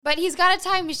But he's got a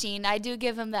time machine. I do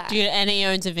give him that. Dude, and he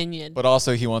owns a vineyard. But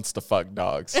also he wants to fuck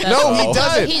dogs. No, he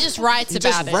doesn't. He just writes about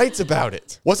it. He just writes about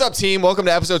it. What's up, team? Welcome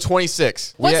to episode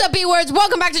 26. What's up, B-Words?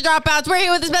 Welcome back to Dropouts. We're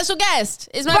here with a special guest.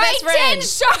 It's my best friend.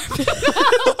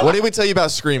 Sharp. What did we tell you about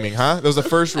screaming, huh? That was the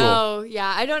first rule. Oh,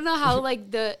 yeah. I don't know how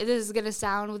this is going to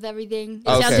sound with everything. It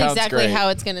sounds Sounds exactly great. how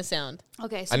it's going to sound.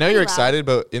 Okay. So I know you're pretty loud. excited,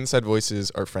 but inside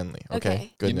voices are friendly.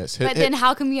 Okay. Goodness. But then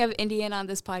how come you have Indiana on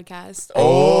this podcast?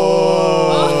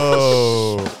 Oh.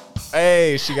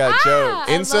 Hey, she got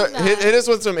jokes. I love that. Hit us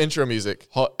with some intro music.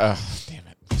 Damn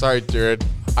it. Sorry, Jared.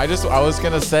 I was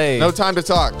going to say. No time to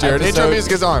talk, Jared. Intro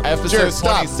music is on. Episode Jared,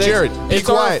 stop. 26. Jared, be it's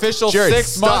our quiet. official Jared,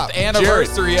 6-month stop.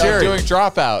 anniversary Jared. of doing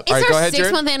Dropouts. It's All right, go our ahead,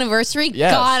 Jared. 6-month anniversary?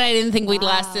 Yes. God, I didn't think we'd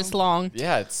last this long.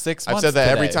 Yeah, it's 6 I've months said that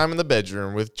every today. time in the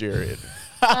bedroom with Jared.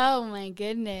 Oh, my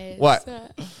goodness. What?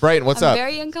 Brighton, what's I'm up?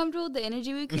 very uncomfortable with the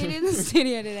energy we created in the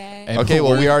studio today. And Okay,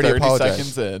 well, we we're already 30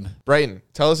 apologized. seconds in. Brighton,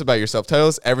 tell us about yourself. Tell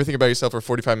us everything about yourself for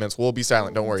 45 minutes. We'll be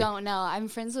silent. Don't worry. Don't know. I'm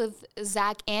friends with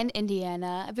Zach and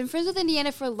Indiana. I've been friends with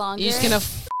Indiana for longer. You're just going to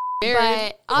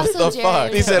But also the Jared.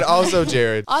 fuck? He said also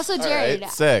Jared. Also Jared.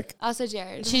 Right, sick. Also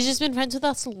Jared. She's just been friends with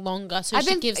us longer, so I've she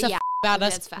been- gives a yeah, about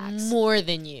us that's facts. more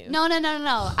than you. No.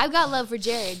 I've got love for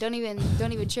Jared. Don't even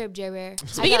trip, Jared.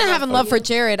 Speaking of having love for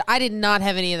Jared, I did not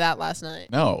have any of that last night.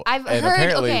 No. I've and heard-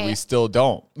 apparently okay. we still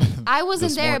don't. I wasn't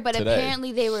this there, morning- but today.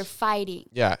 apparently they were fighting.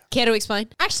 Yeah. Care to explain?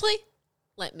 Actually,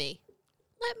 let me.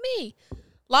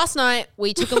 Last night,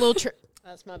 we took a little trip.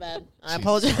 That's my bad. I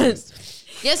apologize.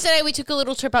 Yesterday, we took a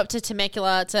little trip up to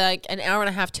Temecula. It's like an hour and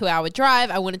a half, 2-hour drive.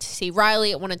 I wanted to see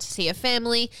Riley. I wanted to see her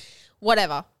family.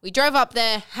 Whatever. We drove up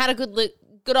there, had a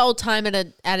good old time at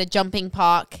a jumping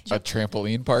park. A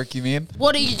trampoline park, you mean?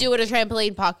 What do you do at a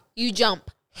trampoline park? You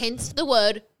jump. Hence the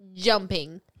word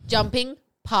jumping. Jumping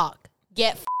park.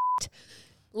 Get f***ed.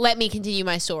 Let me continue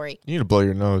my story. You need to blow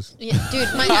your nose. Yeah, dude,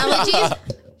 my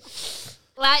allergies.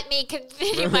 Let me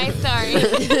continue my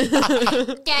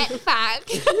story. Get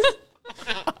fucked.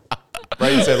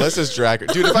 Brighton said, let's just drag her.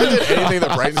 Dude, if I did anything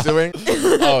that Brighton's doing,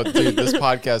 Oh, dude, this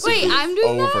podcast Wait, would be I'm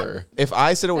doing that? over. if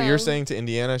I said what you're No. saying to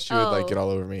Indiana, she would like get all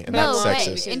over me. And No, that's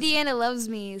wait. sexist. Indiana loves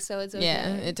me, so it's okay.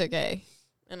 Yeah, it's okay.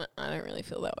 And I don't really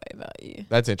feel that way about you.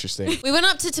 That's interesting. We went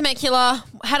up to Temecula,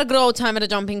 had a good old time at a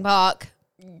jumping park,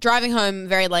 driving home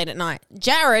very late at night.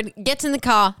 Jared gets in the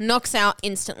car, knocks out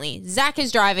instantly. Zach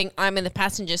is driving, I'm in the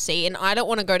passenger seat, and I don't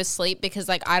want to go to sleep because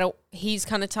he's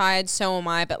kind of tired, so am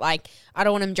I, but like I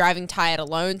don't want him driving tired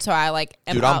alone, so I like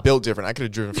am Dude, up. I'm built different. I could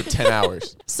have driven for 10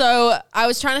 hours. So I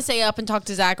was trying to stay up and talk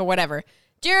to Zach or whatever.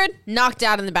 Jared knocked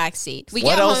out in the back seat. We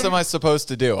What get else home. am I supposed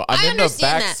to do? I'm I in the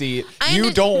understand back that. seat. I You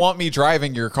under- don't want me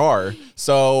driving your car.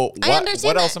 So I understand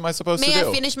what else that. am I supposed May to do?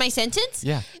 I finish my sentence?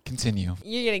 Yeah, continue.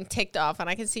 You're getting ticked off, and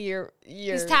I can see your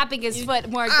He's tapping his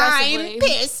foot more aggressively. I'm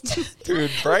pissed.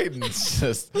 Dude, Brighton's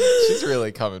she's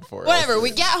really coming for it. Whatever. We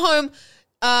get home.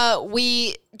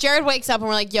 Jared wakes up and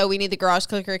we're like, "Yo, we need the garage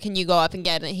clicker. Can you go up and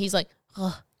get it?" And he's like,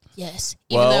 "Oh, yes."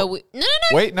 Even Well, though we no.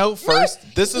 Wait, no,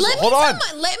 first, this is, hold on.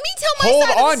 Let me tell my Hold side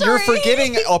of the on, you're story.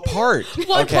 forgetting a part.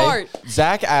 What part?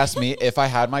 Zach asked me if I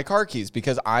had my car keys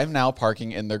because I'm now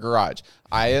parking in the garage.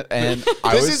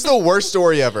 This is the worst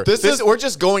story ever. We're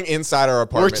just going inside our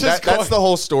apartment. just That's going- the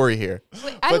whole story here.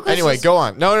 Wait, I have a But anyway, question. go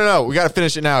on. No. We got to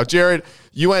finish it now. Jared,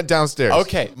 you went downstairs.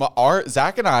 Okay,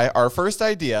 Zach and our first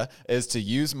idea is to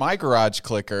use my garage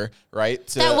clicker, right?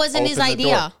 To That wasn't his open the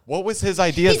idea. door. What was his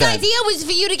idea His then? idea was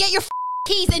for you to get your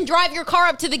keys and drive your car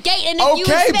up to the gate. And if you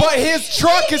Okay, spend- but his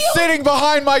truck if is you- sitting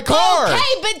behind my car.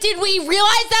 Okay, but did we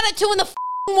realize that at 2 in the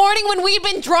morning when we'd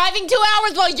been driving 2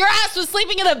 hours while your ass was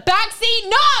sleeping in the back seat?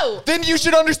 No. Then you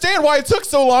should understand why it took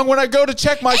so long when I go to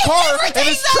check my car. It never and takes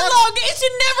his that truck- long. It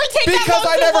should never take that long. Because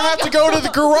I never have to go to the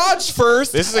garage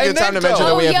first. This is a and good time to then mention go.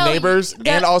 that we have yo, neighbors that-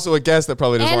 and also a guest that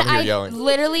probably doesn't And want to hear I yelling.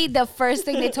 literally, the first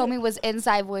thing they told me was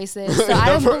inside voices. So I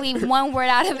don't believe one word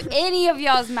out of any of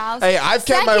y'all's mouths. Hey, I've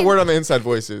kept my Second- word on the inside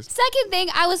voices. Second thing,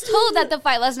 I was told that the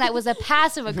fight last night was a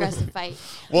passive aggressive fight.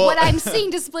 Well- what I'm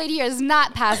seeing displayed here is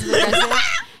not passive aggressive.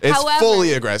 It's However,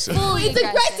 fully aggressive. fully It's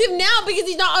aggressive now because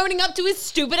he's not owning up to his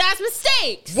stupid ass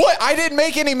mistakes. What? I didn't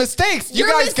make any mistakes. You Your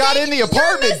guys got mistake- in the your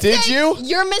apartment, did mistake- you?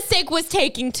 Your mistake was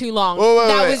taking too long. Wait,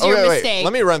 That was your mistake.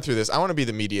 Let me run through this. I want to be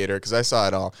the mediator because I saw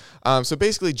it all. So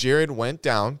basically, Jared went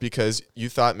down because you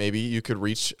thought maybe you could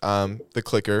reach the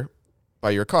clicker by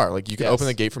your car. Like you can Yes. open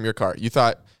the gate from your car. You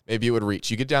thought maybe it would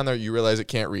reach. You get down there, you realize it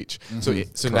can't reach.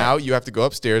 So now you have to go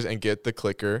upstairs and get the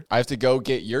clicker. I have to go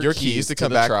get your Keys to come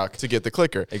the back truck. to get the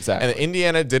clicker. Exactly. And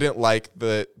Indiana didn't like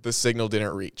the signal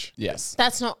didn't reach. Yes.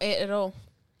 That's not it at all.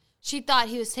 She thought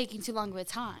he was taking too long of a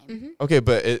time. Okay,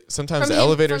 but sometimes the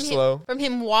elevator's slow. From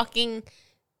him walking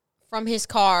from his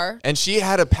car. And she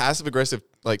had a passive aggressive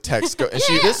like text go, and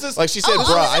she This is like she said, Oh,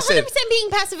 "Bruh," I I was said, 100% being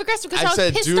passive aggressive because I was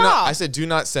said, pissed do off. not. I said, do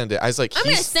not send it. I was like, I'm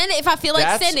gonna send it if I feel like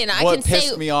That's sending. I what can pissed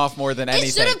say me off more than anything.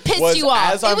 it should have pissed was you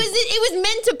off. as I'm- It was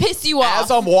meant to piss you off.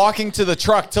 As I'm walking to the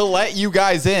truck to let you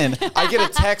guys in, I get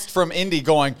a text from Indy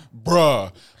going,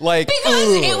 "Bruh," like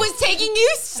because ugh. it was taking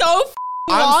you so long.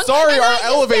 I'm sorry, and I our just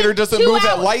elevator spent doesn't 2 move at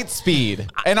hours. light speed,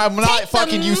 and I'm not Take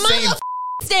fucking the Usain.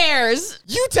 stairs.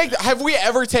 You take. Have we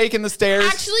ever taken the stairs?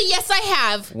 Actually, yes, I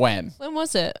have. When? When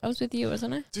was it? I was with you,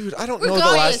 wasn't I? dude, I don't know the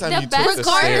last time you took the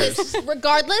stairs.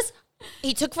 Regardless,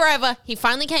 he took forever. He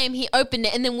finally came. He opened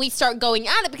it, and then we start going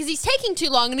at it because he's taking too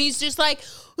long. And he's just like,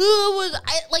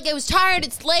 I was tired.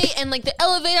 It's late, and like the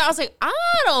elevator. I was like, I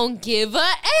don't give a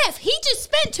f. He just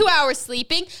spent 2 hours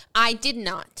sleeping. I did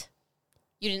not.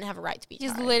 You didn't have a right to be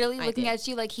He's tired. literally I looking did. at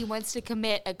you like he wants to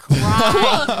commit a crime.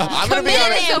 I'm gonna be Committed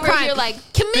honest. a Over crime. here, like,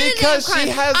 Committed Because a crime. she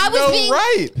has I was no being,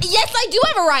 right. Yes, I do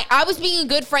have a right. I was being a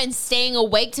good friend, staying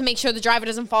awake to make sure the driver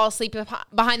doesn't fall asleep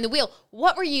behind the wheel.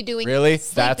 What were you doing? Really?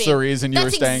 Sleeping. That's the reason you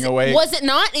were staying awake? Was it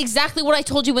not exactly what I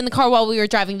told you in the car while we were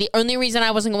driving? The only reason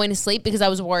I wasn't going to sleep because I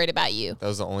was worried about you. That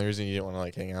was the only reason you didn't want to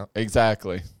like hang out.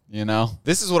 Exactly. You know.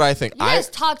 This is what I think. you guys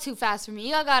talk too fast for me.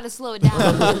 You gotta slow it down.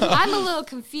 I'm a little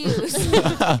confused.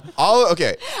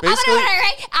 Okay. Basically,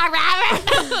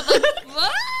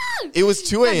 it was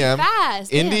 2 a.m.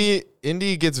 Fast.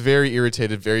 Indy gets very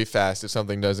irritated very fast if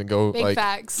something doesn't go Big like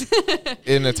facts.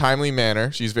 in a timely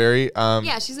manner. She's very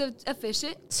Yeah, she's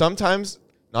efficient. sometimes,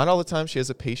 not all the time, she has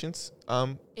a patience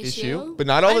issue, Issue? but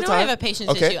not all I the know time. I have a patience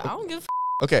Okay. issue. I don't give a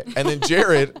Okay, and then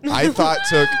Jared, I thought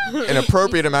took an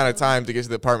appropriate amount of time to get to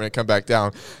the apartment and come back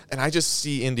down, and I just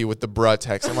see Indy with the bruh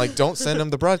text. I'm like, don't send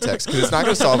him the bruh text because it's not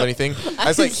going to solve anything. I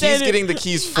was like, he's said it. getting the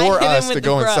keys I for hit him us with to the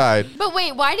go bruh. inside. But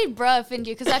wait, why did bruh offend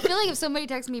you? Because I feel like if somebody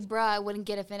texted me bruh, I wouldn't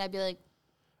get offended. I'd be like,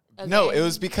 okay. No, it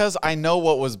was because I know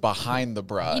what was behind the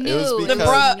bruh. You It was knew.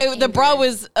 because the bra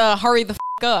was hurry the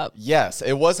up. yes,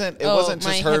 it wasn't. It wasn't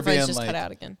just my her headphones being just like, cut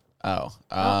out again. oh,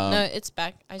 No, it's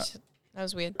back. That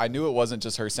was weird. I knew it wasn't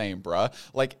just her saying bruh.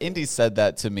 Like Indy said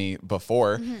that to me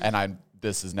before, and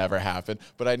this has never happened,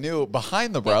 but I knew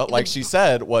behind the bruh, like she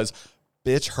said, was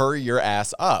bitch, hurry your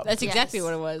ass up. That's exactly Yes.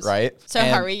 what it was. right. So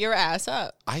And hurry your ass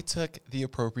up. I took the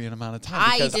appropriate amount of time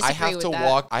I because I disagree have with to that.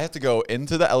 walk. I have to go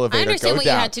into the elevator, I understand go what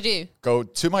down, you had to do. go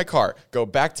to my car, go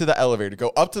back to the elevator,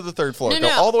 go up to the third floor, No, go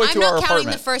all the way I'm to not our counting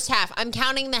apartment. the first half. I'm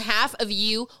counting the half of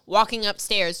you walking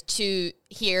upstairs to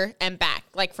here and back,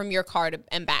 like from your car to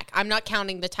and back. I'm not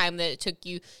counting the time that it took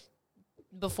you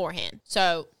beforehand.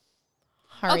 So,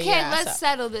 hurry your Okay, ass let's up.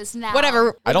 settle this now.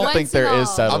 Whatever. I don't Once think there and is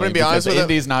all. settling. I'm gonna be honest because with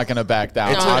you. Indy's not going to back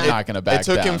down. No. I'm not going to back It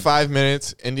took down. him 5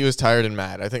 minutes. Indy was tired and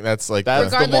mad. I think that's like That's the-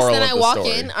 the Regardless, moral then of I the walk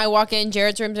story. in. I walk in.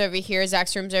 Jared's room's over here.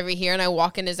 Zach's room's over here, and I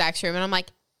walk into Zach's room, and I'm like,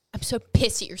 I'm so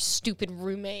pissed at your stupid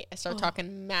roommate. I start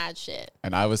talking mad shit.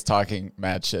 And I was talking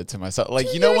mad shit to myself. Like,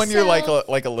 To you know when you're like yourself.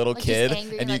 a little Like, just kid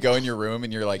angry, and you like, go in your room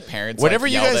and your like parents Whenever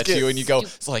like, you yelled guys at get you and you go,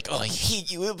 it's like, oh, I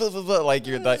hate you. Blah, blah, blah. Like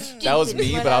you're like, that was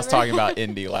me, but I was Whatever. talking about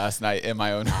Indy last night in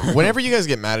my own room. whenever you guys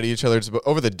get mad at each other, it's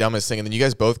over the dumbest thing, and then you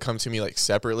guys both come to me like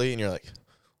separately, and you're like,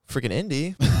 freaking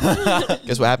Indy.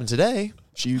 Guess what happened today?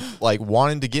 She like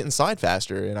wanted to get inside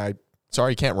faster, and I.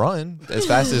 Sorry, you can't run as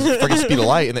fast as freaking speed of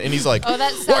light. And then Indy's like, Oh,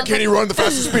 that why sounds can't he run the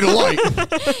fastest speed of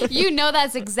light? You know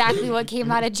that's exactly what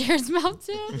came out of Jared's mouth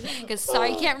too. Because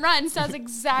sorry, you can't run sounds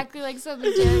exactly like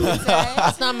something Jared would say.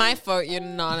 It's not my fault. You're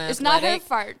non-athletic. It's not her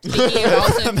fart.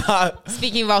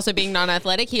 Speaking of also being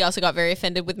non-athletic, he also got very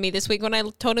offended with me this week when I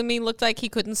told him he looked like he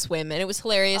couldn't swim, and it was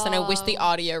hilarious. And I wish the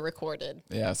audio recorded.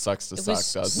 Yeah, sucks to It suck,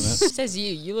 was- doesn't it? Says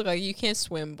you. You look like you can't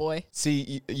swim, boy.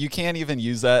 See, you can't even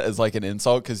use that as like an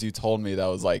insult because you told me that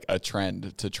was like a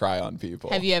trend to try on people.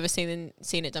 Have you ever seen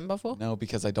it done before? No,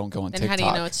 because I don't go on Then TikTok. how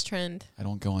do you know it's trend? I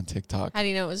don't go on TikTok How do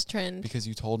you know it was trend? because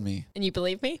you told me. And you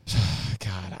believe me?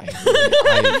 God,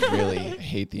 I really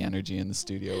hate the energy in the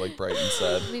studio, like Brighton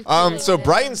said. So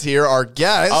Brighton's here, our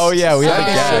guest. Oh, yeah, we have a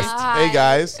Second guest. shift. Hi. Hey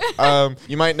guys,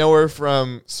 you might know her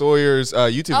from Sawyer's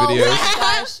YouTube Oh videos. my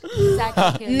gosh,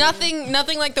 exactly.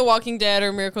 Nothing like The Walking Dead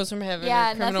or Miracles from Heaven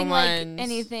Yeah, or Criminal nothing Minds. like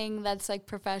anything that's like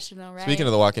professional, right? Speaking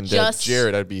of The Walking Dead, Just-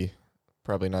 Jared, I'd be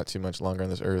probably not too much longer on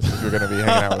this earth if you're going to be hanging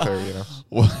out with her, you know.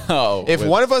 Wow. If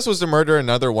one of us was to murder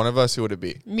another, one of us, who would it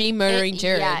be? Me murdering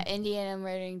Jared. Yeah, Indiana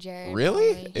murdering Jared.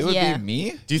 Really? probably. It would Yeah. be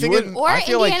me? Do you think wouldn't- Or I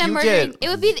feel Indiana like you murdering. get. It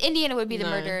would be Indiana would be the No.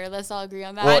 murderer. Let's all agree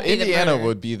on that. Well, I'd be the Indiana murderer.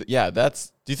 would be. Yeah,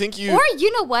 that's. Do you think you... Or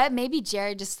you know what? Maybe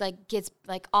Jared just like gets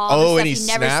like all Oh, the and stuff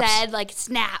he he never snaps? said, like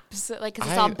snaps, like because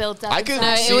it's all I- built up. I and could stuff.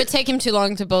 No, See- it would take him too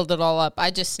long to build it all up. I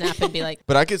just snap and be like,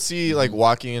 But I could see like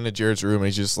walking into Jared's room and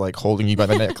he's just like holding you by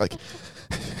the neck, like,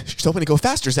 She told me to go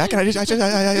faster, Zach, and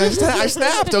I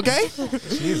snapped, okay?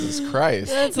 Jesus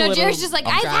Christ. No, Jared's just like,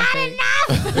 I've had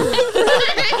enough.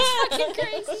 It's fucking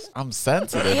crazy. I'm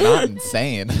sensitive, not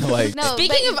insane. Like, No,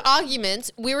 Speaking but- of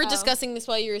arguments, we were discussing this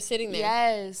while you were sitting there.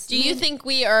 Yes. Do you think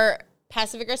we are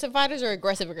passive aggressive fighters or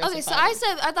aggressive aggressive? Okay, so fighters?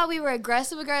 I thought we were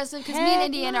aggressive because me and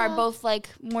Indiana are both like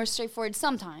more straightforward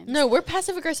sometimes. No, we're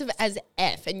passive aggressive as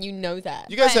F, and you know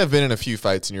that. You guys Right. have been in a few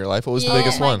fights in your life. What was the Yeah.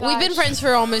 biggest Oh my one? God. We've been Gosh. friends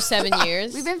for almost 7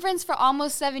 years. We've been friends for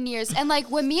almost 7 years, and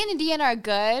like when me and Indiana are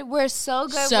good, we're so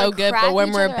good. so we're good, but cracking when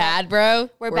each we're other up. bad, bro,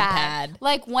 We're bad.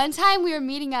 Like one time we were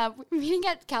meeting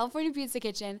at California Pizza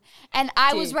Kitchen, and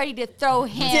I was Dude. ready to throw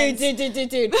hands Dude.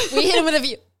 We hit him with a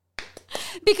few.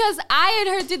 because I had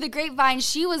heard through the grapevine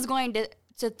she was going to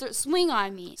swing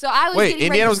on me. So I was Wait, getting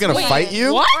Indiana ready was gonna swing. fight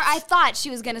you? What? Or I thought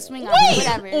she was gonna swing on me.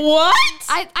 Whatever. What?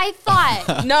 I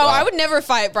thought. No, I would never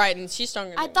fight Brighton. She's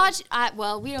stronger. I than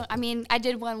thought. We don't. I mean, I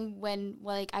did one when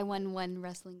I won one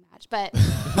wrestling match, but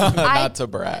not to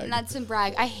brag. Not to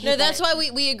brag. I hate. No, that's that. why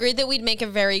we agreed that we'd make a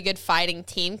very good fighting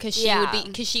team because she would be Yeah.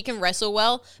 because she can wrestle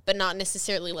well, but not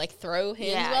necessarily like throw hands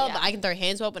Yeah, well. yeah. But I can throw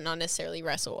hands well, but not necessarily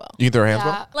wrestle well. You can throw hands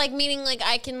Yeah. well? Like meaning like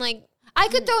I can like, I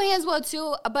could throw hands well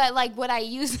too, but like what I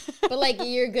use. but like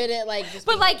you're good at like just.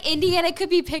 But like Indiana could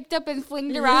be picked up and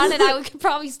flinged around, and I could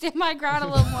probably stand my ground a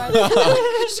little more.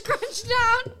 Scrunch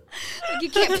down, like you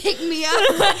can't pick me up.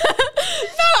 no,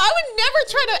 I would never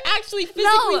try to actually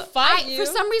physically fight you. For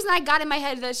some reason I got in my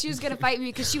head that she was gonna fight me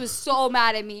because she was so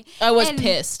mad at me. I was And,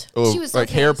 pissed. Oh, She was so like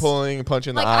hair pissed. pulling,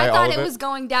 punching the Like eye, I all thought of it it? was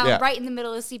going down Yeah. right in the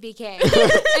middle of CPK,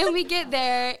 and we get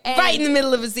there and Right in the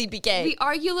middle of a CPK. we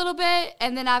argue a little bit,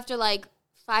 and then after like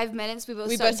 5 minutes, we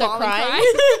both start start bawling, crying.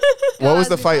 What was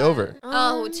God, the fight we over?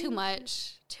 Oh, too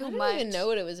much. Too I much. don't even know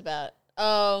what it was about.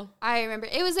 Oh, I remember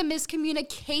it was a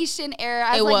miscommunication error,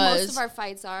 as It like was. most of our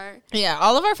fights are. yeah.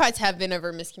 All of our fights have been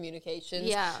over miscommunications.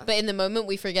 Yeah. But in the moment,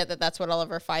 we forget that that's what all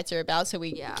of our fights are about. So we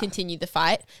Yeah. continue the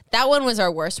fight. That one was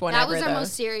our worst one That ever. was our though.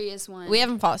 most serious one. We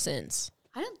haven't fought since.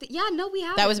 I don't. Yeah, no, we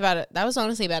haven't. That was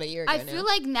honestly about a year ago. I now. feel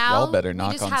like now Y'all better we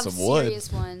knock just on have some wood.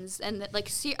 serious ones, and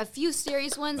like a few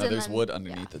serious ones. No, and there's then, wood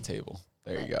underneath the table.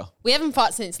 There you go. we haven't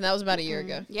fought since, and that was about a year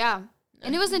ago. Yeah.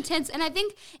 And it was intense. And I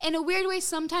think in a weird way,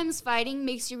 sometimes fighting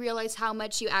makes you realize how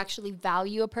much you actually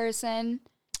value a person.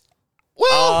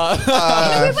 Well, In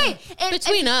a weird way. And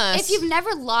Between us. If you've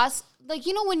never lost, like,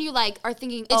 you know, when you like are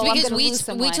thinking, It's oh, I'm because gonna we lose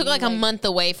someone, took like a month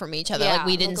away from each other. Yeah, Like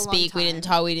we didn't like a long speak, we didn't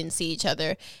time. talk, we didn't see each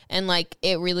other, and like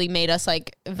it really made us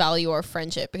like value our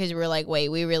friendship because we were like, wait,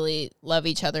 we really love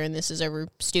each other, and this is over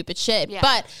stupid shit. Yeah.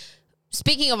 But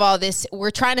speaking of all this,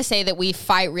 we're trying to say that we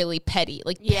fight really petty,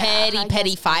 like Yeah, I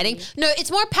petty guess fighting. petty. No,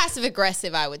 it's more passive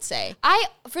aggressive, I would say.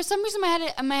 For some reason,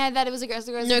 in my head that it was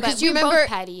aggressive. No, but because do you we were remember? both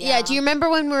petty, yeah. Do you remember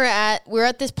when we were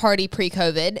at this party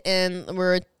pre-COVID and we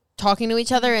were talking to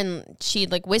each other and she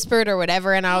like whispered or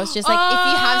whatever, and I was just like, if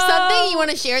you have something, you want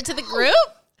to share it to the group.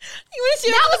 You want to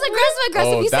share That it to was the group?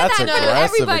 aggressive. Oh, You said that's that in front of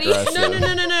aggressive, everybody.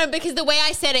 aggressive. No, because the way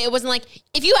I said it, it wasn't like,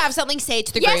 if you have something, say it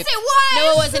to the Yes, group. it was.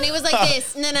 No, it wasn't. It was like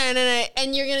this. No.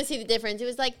 And you're going to see the difference. It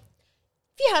was like,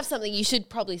 if you have something, you should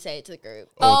probably say it to the group.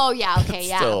 Oh yeah, okay,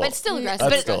 yeah, still- but still aggressive.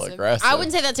 That's but still aggressive. I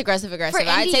wouldn't say that's aggressive. For I'd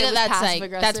Indy, say it was that's passive like,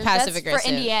 aggressive. that's passive For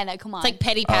aggressive. Indiana, come on. It's like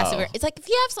petty passive. Oh. It's like, if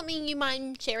you have something, you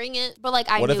mind sharing it? but like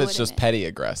I What knew if it's it just in it. petty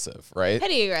aggressive, right?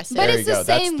 Petty aggressive. But There it's you the go.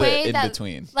 That's same the way that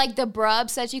in-between. like the bruh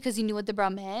upset you because you knew what the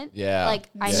bruh meant. Yeah. Like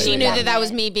I Yeah, she yeah, knew yeah. that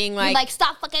was me being Like, like,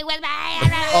 stop fucking with me.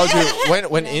 oh, dude,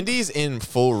 when Indy's in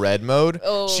full red mode,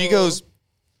 she goes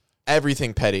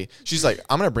everything petty. She's like,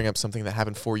 I'm gonna bring up something that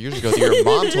happened 4 years ago that your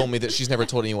mom told me that she's never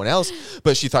told anyone else,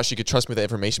 but she thought she could trust me with that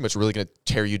information, but it's really gonna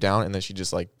tear you down. And then she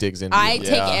just like digs into I you.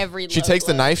 take Yeah. every She low takes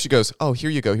the blow. knife. She goes, "Oh,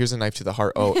 here you go. Here's a knife to the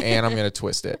heart. Oh, and I'm gonna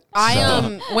twist it."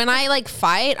 When I like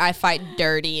fight, I fight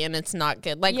dirty and it's not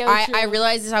good. Like Yo, I true.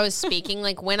 realized as I was speaking,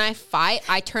 like when I fight,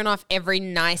 I turn off every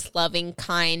nice, loving,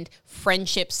 kind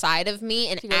friendship side of me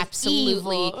and goes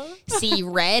absolutely evil. see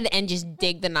red and just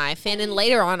dig the knife in. And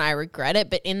later on, I regret it.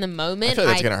 But in the moment, I feel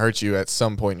like that's gonna hurt you at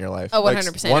some point in your life. Oh, Like,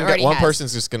 100%. One, It already one has.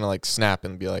 person's just gonna like snap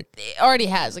and be like, it already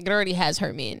has. Like it already has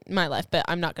hurt me in my life. But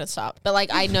I'm not gonna stop. But like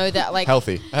I know that like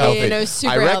healthy. You know,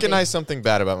 super I healthy. recognize something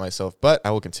bad about myself, but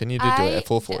I will continue to do it at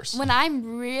full force. When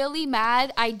I'm really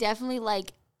mad, I definitely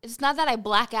like. It's not that I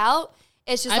black out.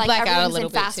 It's just I like black out a everything's little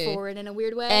in bit, fast too. forward in a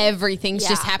weird way. everything's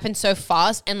just Yeah. happened so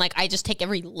fast, and like I just take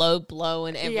every low blow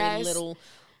and every Yes. little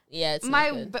Yeah, it's my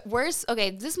not good. worst.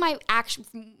 Okay, this is my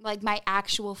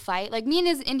actual fight. Like me and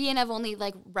his Indian have only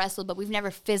like wrestled, but we've never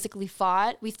physically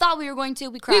fought. We thought we were going to.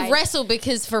 We cried. We've wrestled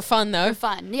because for fun though. for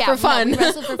fun. Yeah, For fun. No, we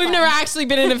wrestled for We've fun. never actually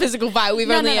been in a physical fight. We've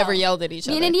No, only no, no. ever yelled at each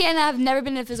Me other. and Indiana have never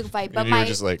been in a physical fight, but And you were my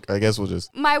just like, I guess we'll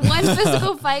just. my one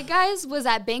physical fight, guys, was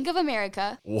at Bank of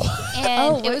America,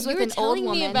 and it was with an old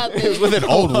woman. It was with an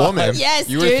old woman. Yes,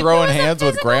 You dude. were throwing hands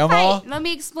with Physical grandma? fight. Let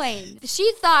me explain.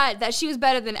 She thought that she was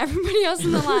better than everybody else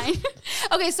in the line.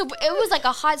 Okay, so it was like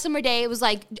a hot summer day. It was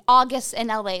like August in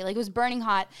LA. Like it was burning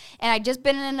hot. And I'd just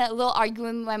been in a little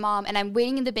argument with my mom, and I'm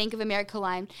waiting in the Bank of America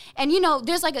line. And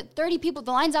there's like 30 people.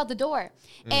 The line's out the door.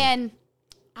 And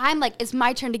I'm like, it's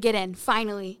my turn to get in.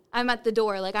 Finally. I'm at the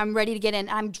door. Like I'm ready to get in.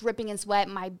 I'm dripping in sweat.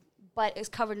 My butt is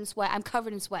covered in sweat. I'm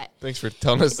covered in sweat. Thanks for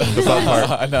telling us that. The fun part.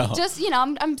 I know. Just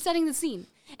I'm setting the scene.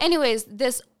 Anyways,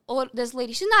 this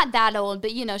lady, she's not that old,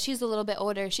 but she's a little bit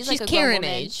older. She's like a grown Karen woman.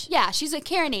 age. Yeah, she's a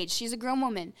Karen age. She's a grown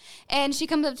woman, and she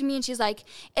comes up to me and she's like,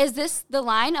 "Is this the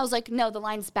line?" I was like, "No, the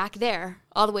line's back there,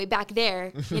 all the way back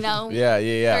there.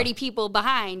 Yeah. 30 people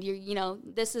behind.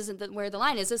 This isn't where the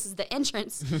line is. This is the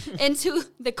entrance into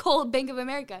the cold Bank of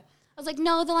America." I was like,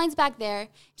 "No, the line's back there."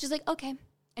 She's like, "Okay,"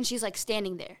 and she's like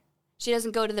standing there. She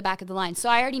doesn't go to the back of the line, so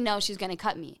I already know she's gonna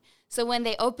cut me. So when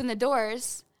they open the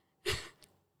doors.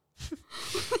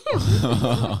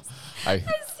 I I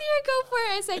see her go for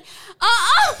it. I say, and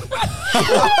I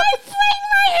fling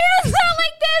my hands out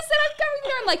like this, and I'm coming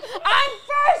through. I'm like, I'm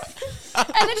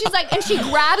first. And then she's like, and she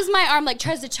grabs my arm, like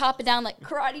tries to chop it down, like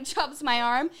karate chops my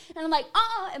arm. And I'm like,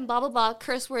 and blah, blah, blah.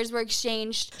 Curse words were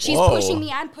exchanged. She's Whoa. pushing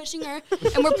me, I'm pushing her.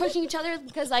 And we're pushing each other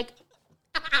because I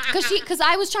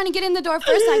was trying to get in the door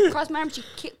first. And I crossed my arm. She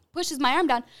pushes my arm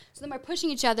down. So then we're pushing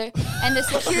each other. And the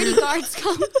security guards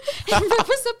come and rip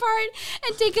us apart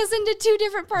and take us into two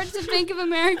different parts of Bank of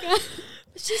America.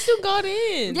 She still got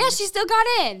in. Yeah, she still got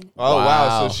in. Oh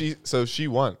wow! Wow. So she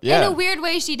won. yeah. In a weird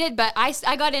way, she did, but I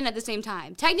got in at the same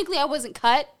time. Technically, I wasn't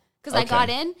cut because I Okay. got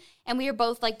in, and we were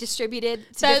both like distributed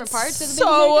to That's different parts of the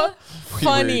Bank of so America.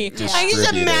 funny. We were I can just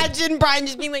distributed. imagine Brian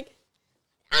just being like,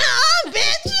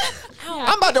 bitch.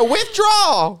 I'm about to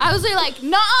withdraw. I was like,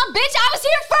 nah, bitch, I was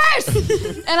here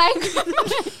first. And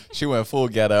I, She went full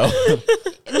ghetto.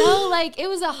 no, like it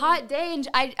was a hot day, and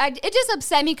it just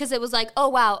upset me because it was like, oh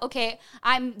wow, okay,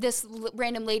 I'm this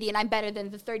random lady, and I'm better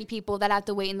than the 30 people that have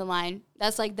to wait in the line.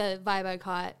 That's like the vibe I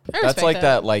caught. That's like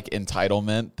that like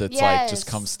entitlement that's like just Yes.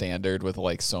 comes standard with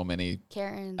like so many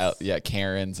Karens.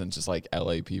 Karens and just like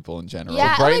LA people in general.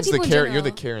 Yeah. Brighton's LA the people in Karen. You're the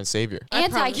general. Karen savior.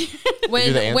 Anti. When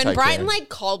You're the when anti-Karen. Brighton like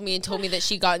called me and told me that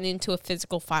she gotten into a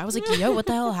physical fight, I was like, yo, what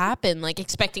the hell happened? Like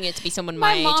expecting it to be someone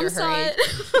my, My age mom or her saw age.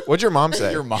 it. What'd your mom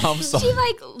say? Your mom saw. She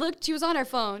like looked. She was on her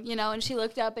phone, and she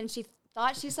looked up and she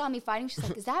thought she saw me fighting. She's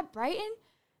like, "Is that Brighton?"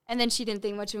 And then she didn't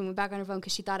think much of it and went back on her phone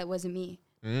because she thought it wasn't me.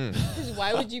 Because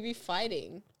why would you be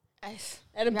fighting at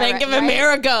a Yeah, Bank right, of right.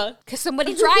 America? Because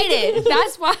somebody tried it.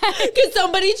 That's why. Because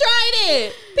somebody tried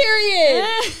it.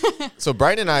 Period. So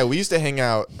Brighton and I, we used to hang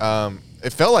out.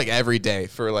 It felt like every day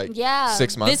for like Yeah.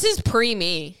 6 months. This is pre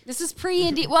me. This is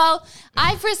pre-indie. Well,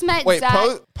 I first met Wait,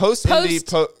 Zach. post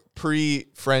indie, pre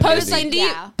friend Post indie. indie,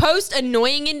 Yeah. post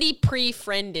annoying indie, pre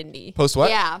friend indie. Post what?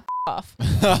 Yeah. Off.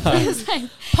 It was like,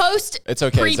 Post It's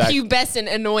okay, Zach.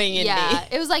 prepubescent annoying indie. yeah.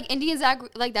 It was like Indy and Zach.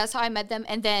 Like that's how I met them,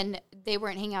 and then they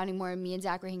weren't hanging out anymore. And me and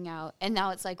Zach were hanging out, and now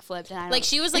it's like flipped. And I don't Like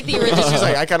she was like the original. She's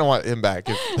like, I kind of want him back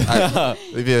if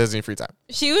he has any free time.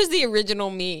 She was the original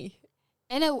me.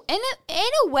 in a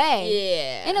way.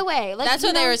 Yeah. In a way. Like That's you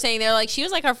what they know- were saying. They're like, she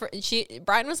was like our.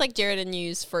 Brighton was like Jared and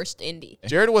you's first indie.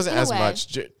 Jared wasn't In a as way.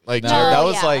 much. Like No, Jared, that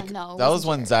was yeah, like no, it that was wasn't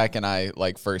when Jared. Zach and I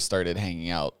like first started hanging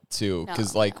out too,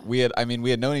 because No, like yeah. we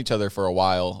had known each other for a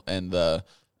while in the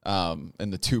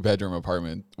 2-bedroom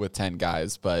apartment with 10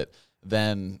 guys, but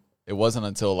then it wasn't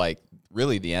until like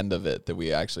really the end of it that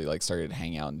we actually like started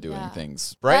hanging out and doing Yeah.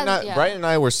 things. Brighton, Yeah. Brighton and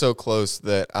I were so close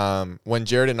that when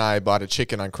Jared and I bought a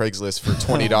chicken on Craigslist for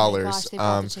 $20 Oh gosh, they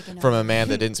brought the chicken from over. a man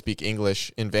that didn't speak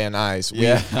English in Van Nuys,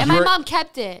 Yeah. And you my were- mom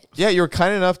kept it. yeah, you were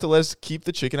kind enough to let us keep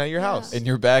the chicken at your house. In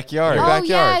your backyard. Your Oh backyard.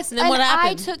 yes, And then what I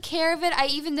happened? took care of it. I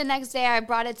even the next day I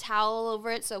brought a towel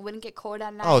over it so it wouldn't get cold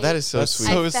at night. Oh, that is so That's sweet.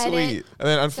 so I fed it. sweet. And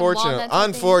then walnuts, I think.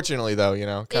 unfortunately though,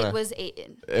 kind It of was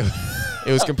Aiden.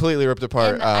 It was completely ripped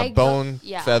apart. And I Bone,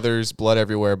 yeah. feathers, blood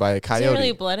everywhere by a Is there coyote.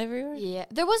 really blood everywhere? Yeah,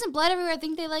 there wasn't blood everywhere. I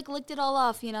think they like licked it all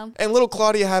off. You know. And little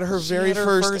Claudia had her very had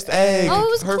her first egg. Oh, it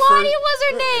was Her Claudia.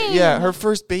 Was her name? Yeah, her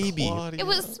first baby. It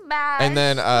was Smash. And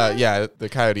then, yeah, the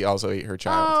coyote also ate her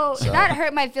child. Oh, so. that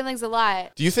hurt my feelings a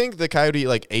lot. Do you think the coyote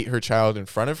like ate her child in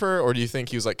front of her, or do you think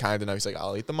he was like kind enough? He's like,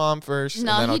 I'll eat the mom first. and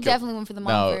No, then he I'll kill-" definitely went for the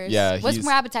mom No, first. yeah, What's he's-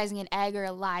 more appetizing, an egg or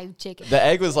a live chicken? The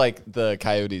egg was like the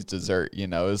coyote's dessert, you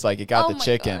know. It was like it got Oh the my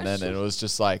chicken, gosh. and it was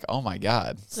just like, oh my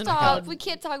god, Stop. We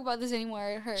can't talk about this anymore.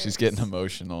 It hurts. she's getting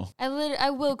emotional. I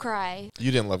will cry.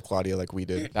 You didn't love Claudia like we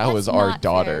did. That was That's our not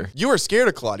daughter. fair. You were scared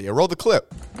of Claudia. Roll the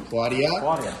clip. Claudia?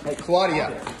 Hey,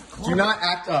 Claudia. Do not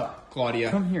act up, Claudia.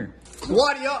 Come here.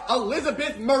 Claudia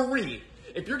Elizabeth Marie.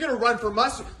 If you're going to run for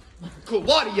us,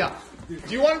 Claudia. Do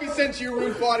you want to be sent to your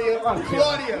room, Claudia?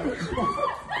 Claudia.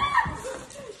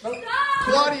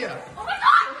 Claudia.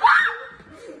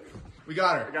 We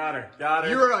got her. Got her.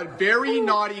 You're a very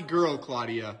naughty girl,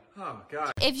 Claudia. Oh,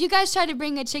 God. If you guys try to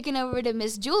bring a chicken over to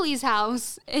Miss Julie's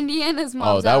house, Indiana's Oh,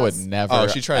 mom's that would house, never. Oh,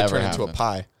 she tried to ever turn it into a happen.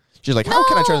 pie. She's like, how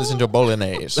can I turn this No. into a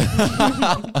bolognese? she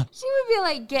would be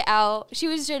like, "Get out." She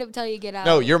would straight up tell you, "Get out."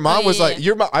 No, your mom Oh, was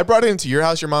yeah, like, I brought it into your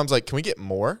house. Your mom's like, can we get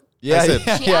more? Yeah, I said,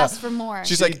 yeah. She asked for more.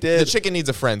 She's She like, did. the chicken needs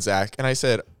a friend, Zach. And I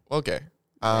said, okay.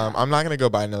 I'm not going to go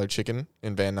buy another chicken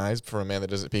in Van Nuys for a man that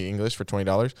doesn't speak English for $20,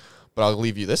 but I'll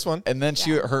leave you this one. And then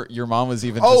your mom was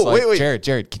even Oh, just like, wait.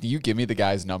 Jared, can you give me the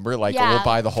guy's number? Like, Yeah, we'll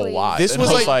buy the whole please. lot. This And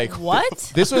was I like-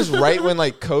 What? This was right when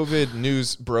like COVID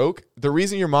news broke. The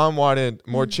reason your mom wanted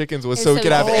more chickens was so we so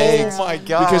could have we could eggs. raise oh my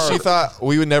god, Because she thought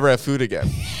we would never have food again.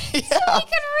 we can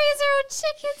raise our own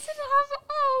chickens and have eggs.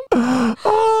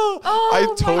 I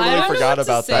my totally God. I don't know forgot what to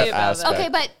about say that about that. aspect. Okay,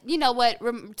 but you know what?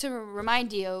 To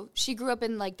remind you, she grew up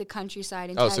in like the countryside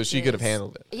in Oh, Texas. so she could have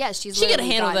handled it. Yes, she's She could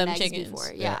literally handle gotten them eggs chickens.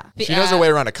 before. Yeah. She knows her way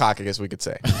around a cock, I guess we could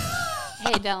say.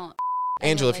 Hey, don't.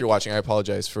 Angela, if like you're it. watching, I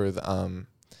apologize for the cock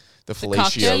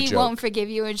fellatio She joke. won't forgive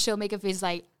you, and she'll make a face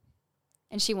like,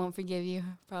 and she won't forgive you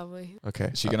probably. Okay.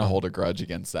 Is she gonna hold a grudge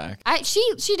against Zach?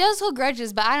 She does hold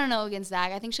grudges, but I don't know against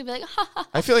Zach. I think she'll be like, ha ha.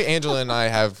 I feel like Angela and I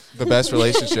have the best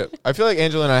relationship. I feel like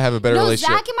Angela and I have a better No,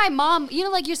 relationship. Zach and my mom. You know,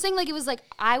 like you're saying, like it was like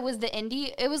I was the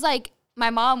indie. It was like my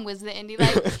mom was the indie.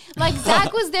 Like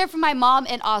Zach was there for my mom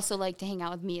and also like to hang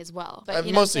out with me as well. But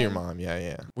you know Mostly what your I'm mom,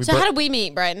 yeah. We So bur- how did we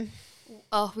meet, Brighton?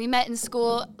 Oh, we met in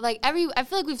school. Like I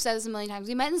feel like we've said this a million times.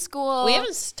 We met in school. We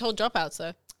haven't told dropouts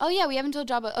though. Oh yeah, we haven't told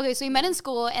job. Okay, so we met in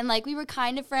school and like we were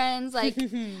kind of friends. Like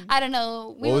I don't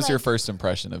know. We What were, was your like- first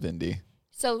impression of Indy?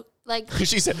 So like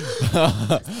she said,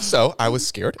 so I was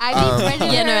scared. I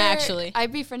befriended Yeah, her. no, actually. I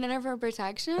befriended her for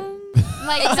protection.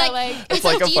 Like it's like It's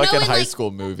like a you know fucking when, high like-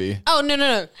 school movie. Oh no.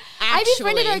 I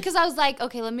befriended her Actually. because I was like,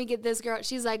 okay, let me get this girl.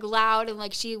 She's like loud and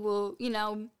like she will, you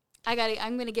know.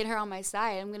 I'm gonna get her on my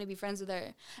side. I'm gonna be friends with her.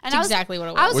 And That's I was, exactly what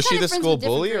it I was. Was she kinda the friends school with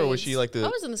different bully or was grades. she like I the?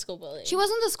 was in the school bully. She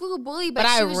wasn't the school bully, but but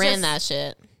she I was ran just, that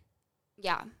shit.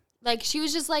 Yeah, like she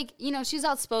was just like, you know, she's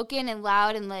outspoken and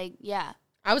loud and like, yeah,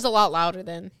 I was a lot louder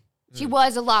then. she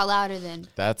was a lot louder than.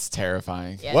 That's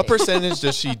terrifying. Yeah. What percentage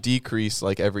does she decrease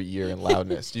like every year in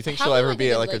loudness? Do you think she'll ever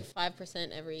be at like a?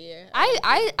 5% every year?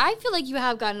 I feel like you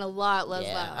have gotten a lot less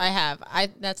yeah, loud. I have.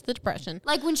 That's the depression.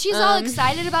 Like when she's all Um,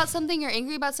 excited about something or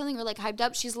angry about something or like hyped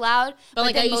up, she's loud. But,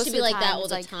 like, then I used most to of be the like that time, all it's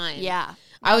the like- time. Yeah,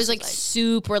 I was Now like she's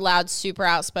super loud, super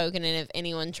outspoken, and if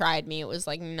anyone tried me, it was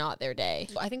like not their day.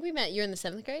 I think we met. You're in the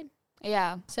 7th grade.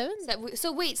 yeah. 7?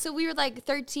 So wait, so we were like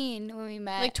 13 when we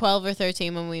met. Like 12 or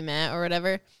 13 when we met, or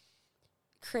whatever.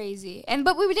 Crazy.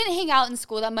 But we didn't hang out in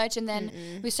school that much, and then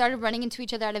we started running into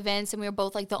each other at events, and we were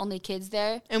both like the only kids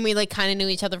there. And we like kind of knew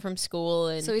each other from school,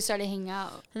 and So we started hanging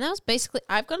out. that was basically.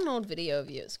 I've got an old video of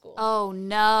you at school. Oh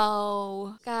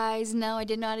no, guys! No, I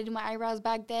didn't know how to do my eyebrows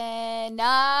back then. No,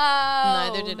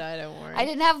 Neither did I. Don't worry. I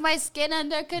didn't have my skin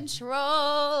under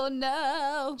control.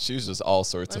 No. She was just all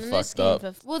sorts of Wasn't it fucked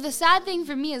up. skin Well, the sad thing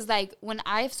for me is like when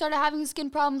I started having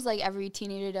skin problems, like every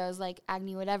teenager does, like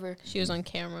acne, whatever. She was on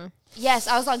camera. Yes,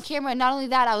 I was on camera. And not only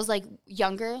that, I was like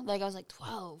younger. Like I was like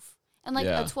 12. And like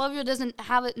Yeah. a 12-year-old doesn't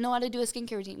know how to do a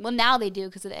skincare routine. Well, now they do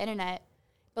because of the internet.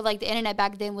 But like the internet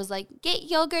back then was like, get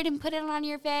yogurt and put it on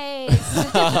your face.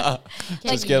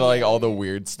 Just get like all the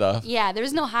weird stuff. Yeah, there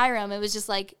was no Hiram. It was just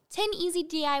like 10 easy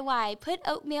DIY. Put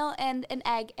oatmeal and an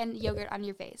egg and yogurt on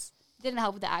your face. Didn't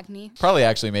help with the acne. Probably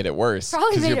actually made it worse. Probably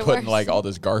Because made you're it putting worse. like all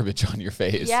this garbage on your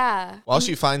face. Yeah. While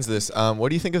she finds this, what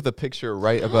do you think of the picture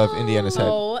right above Indiana's head?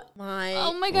 Oh my.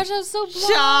 Oh my gosh, I was so blind.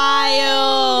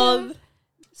 child.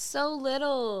 So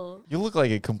little. You look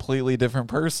like a completely different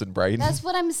person, Brighton. That's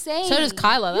what I'm saying. So does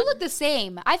Kyla. You look the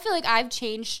same. I feel like I've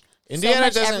changed Indiana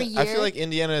much doesn't. every year. I feel like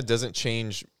Indiana doesn't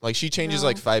change. Like she changes No.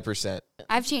 like 5%.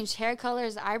 I've changed hair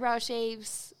colors, eyebrow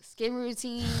shapes, skin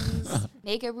routines,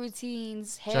 makeup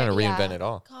routines, hair. Trying to yeah. reinvent it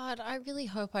all. God, I really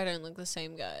hope I don't look the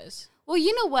same, guys. Well,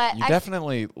 you know what? You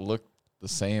definitely look the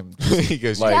same. He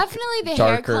goes, Like, Definitely the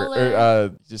darker, hair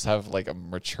color. just have like a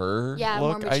mature Yeah, more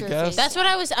look, I mature guess. face. That's what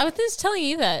I was just telling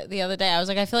you that the other day. I was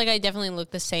like, I feel like I definitely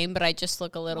look the same, but I just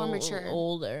look a little mature.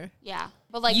 older. Yeah,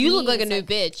 but like you me, look like a it's new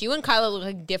bitch. You and Kyla look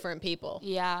like different people.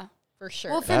 Yeah. For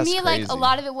sure. Well, for That's me, like a crazy.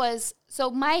 lot of it was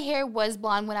so my hair was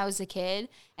blonde when I was a kid,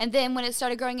 and then when it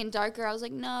started growing in darker, I was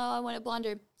like, no, I want it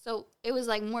blonder. So it was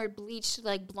like more bleached,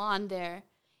 like blonde there,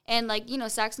 and like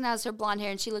Saxon has her blonde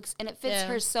hair, and she looks and it fits Yeah.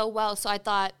 her so well. So I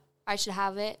thought I should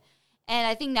have it, and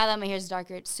I think now that my hair's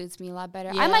darker, it suits me a lot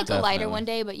better. Yeah. I might go lighter Definitely. one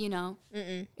day, but it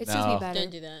suits No. me better. Don't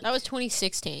do that. That was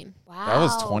 2016. Wow, That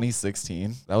was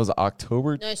 2016. That was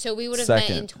October. No, so we would have met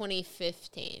in Second.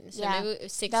 2015. So Yeah, maybe it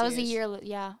was 6 that was years. a year.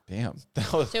 Yeah, Damn.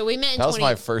 That was, So we met in that was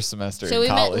 20 my first semester So in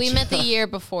college. we met the year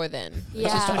before then, which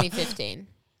is Yeah. 2015.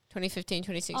 2015,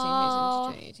 2016, Aw.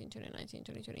 2017, 2018, 2019,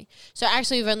 2020. So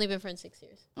actually, we've only been friends 6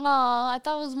 years. oh, I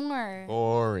thought it was more.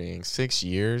 Boring. 6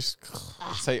 years.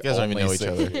 Say You guys don't even only know each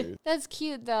 6 other. years. That's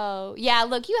cute though. Yeah,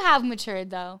 look, you have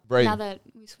matured though. Right. Now that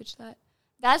we switched that.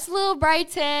 That's Lil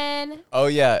Brighton. Oh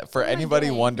yeah, for What am I anybody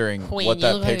doing? wondering Queen, what you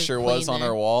that look like a picture was queen on there.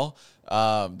 our wall,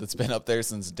 that's been up there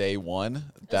since day one.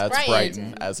 That's Brighton.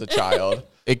 Brighton as a child.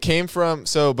 It came from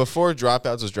before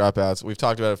Dropouts was Dropouts. We've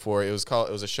talked about it before. It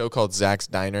was a show called Zach's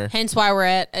Diner. Hence why we're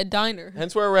at a diner.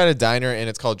 Hence why we're at a diner and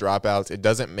it's called Dropouts. It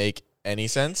doesn't make any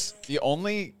sense. The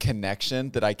only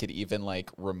connection that I could even like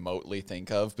remotely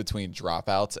think of between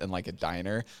Dropouts and like a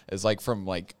diner is like from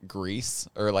like Greece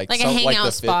or like Like a some, hangout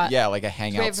the spot. Yeah, like a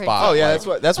hangout Favorite. spot. Oh yeah,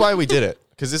 like- that's why we did it.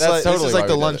 Because this That's totally is why like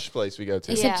the we did lunch it. place we go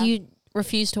to. Except Yeah. you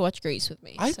refused to watch Grease with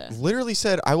me. I so. literally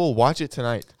said I will watch it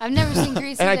tonight. I've never seen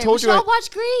Grease. And I either. told we you should I- all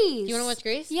watch Grease. You want to watch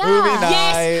Grease? Yeah. Movie night.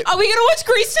 Yes. Are we gonna watch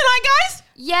Grease tonight, guys?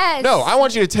 Yes. No, I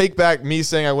want you to take back me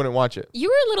saying I wouldn't watch it. You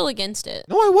were a little against it.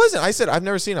 No, I wasn't. I said I've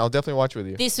never seen it. I'll definitely watch it with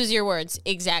you. This was your words.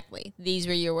 Exactly. These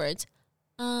were your words.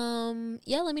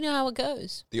 Yeah, let me know how it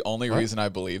goes. The only reason I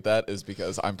believe that is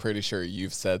because I'm pretty sure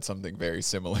you've said something very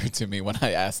similar to me when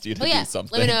I asked you to Oh yeah. do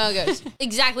something. Let me know how it goes.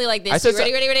 Exactly like this. I said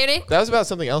You ready? That was about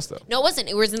something else though. No, it wasn't.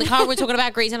 It was in the car. We are talking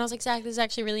about Grease, and I was like, Zach, this is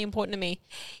actually really important to me.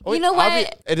 You know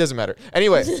what? It doesn't matter.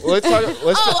 Anyway, let's talk.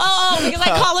 Because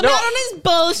I call him No. out on his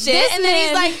bullshit, This and then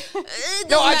he's man. like,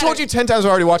 No, I told you 10 times I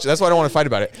already watched it. That's why I don't want to fight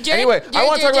about it. Anyway, I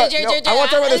want to talk about. I want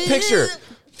to talk about this picture.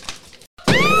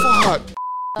 Fuck.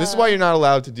 This is why you're not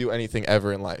allowed to do anything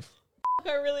ever in life.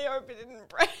 I really hope it didn't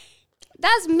break.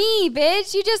 That's me,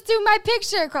 bitch. You just threw my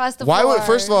picture across the Why floor. would?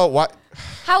 First of all, why?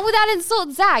 How would that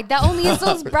insult Zach? That only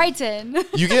insults Brighton.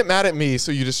 You get mad at me,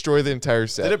 so you destroy the entire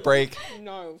set. Did it break?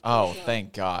 No. Oh,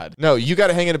 thank God. No, you got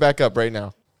to hang it back up right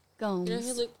now. Gomes.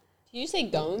 Can you say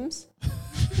Gomes?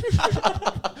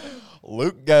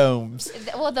 Luke Gomes.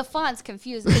 Well, the font's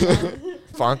confusing. though.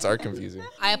 Fonts are confusing.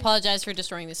 I apologize for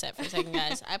destroying the set for a second,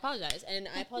 guys. I apologize. And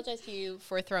I apologize to you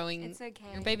for throwing It's okay.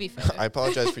 your baby photo. I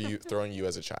apologize for you throwing you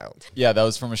as a child. Yeah, that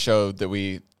was from a show that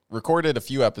we recorded a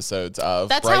few episodes of.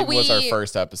 That's how Brighton was our we-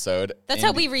 first episode. That's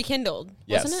how we rekindled,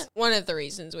 Yes. wasn't it? One of the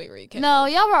reasons we rekindled. No,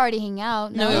 y'all were already hanging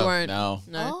out. No, No. we weren't. No.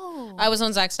 No. Oh. I was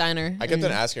on Zach's Diner. I kept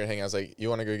on asking her to hang out. I was like, you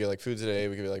want to go get like food today?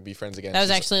 We could like be friends again. That was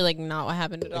She's- actually like not what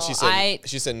happened at all. And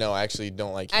she said no, I actually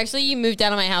don't like you. Actually, you moved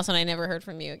out of my house and I never heard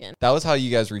from you again. That was how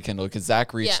you guys rekindled because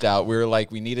Zach reached Yeah. out. We were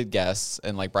like, we needed guests,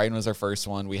 and like Brighton was our first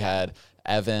one. We had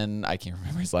Evan. I can't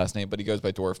remember his last name, but he goes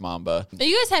by Dwarf Mamba. So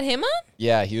you guys had him on?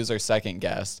 Yeah, he was our second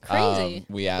guest. Crazy.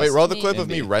 We asked. Wait, roll the clip of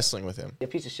me Indy. wrestling with him. A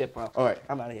piece of shit, bro. All right.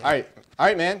 I'm out of here. All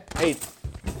right, man. Hey,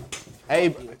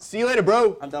 See you later,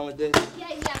 bro. I'm done with this. Yeah,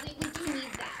 we do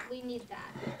need that. We need that.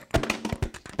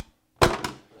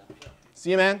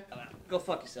 See you, man. Go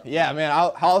fuck yourself. Yeah, man.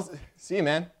 I'll see you,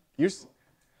 man. He's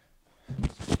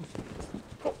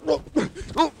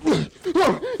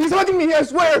hugging me. I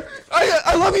swear.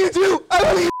 I love you too. I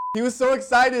love you. He was so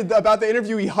excited about the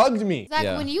interview. He hugged me. Zach,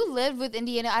 Yeah. when you lived with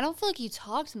Indiana, I don't feel like you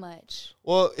talked much.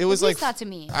 Well, it was At like least not to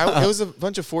me. it was a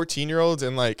bunch of 14-year-olds,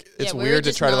 and like it's Yeah, we were weird to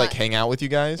just try to like not- hang out with you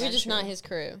guys. We were just not his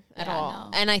crew at Yeah,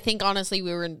 all. no. And I think honestly,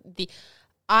 we were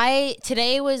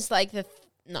today was like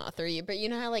not 3 year, but you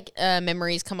know how like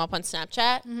memories come up on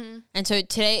Snapchat? Mm-hmm. And so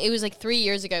today, it was like 3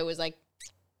 years ago, was like,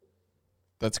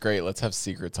 That's great. Let's have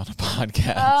secrets on a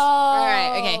podcast. Oh, all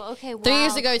right, okay. Okay, 3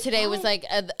 years wow. ago today was What? like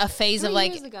a phase of 3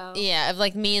 like, years ago. yeah, of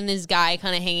like me and this guy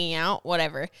kind of hanging out,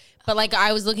 whatever. But like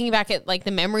I was looking back at like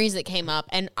the memories that came up,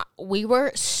 and we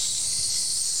were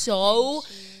so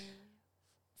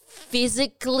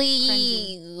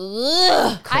physically.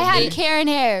 Ugh, I had Karen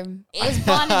hair. It was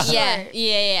blonde and short.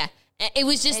 yeah. It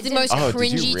was just the most Oh, cringy.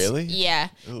 did you really? Yeah.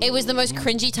 It was the most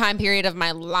cringy time period of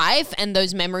my life, and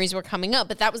those memories were coming up.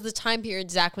 But that was the time period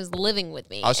Zach was living with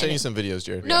me. I'll send And you some videos,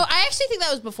 Jared. No, I actually think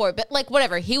that was before, but like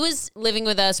whatever. He was living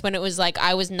with us when it was like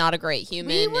I was not a great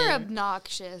human. We were and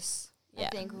obnoxious. Yeah.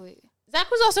 I think we. Zach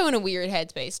was also in a weird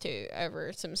headspace too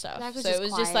over some stuff. Zach was so just it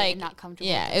was just quiet like and not comfortable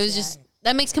Yeah, with it us was yet. just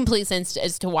that makes complete sense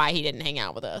as to why he didn't hang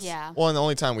out with us. Yeah. Well, and the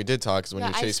only time we did talk is when Yeah,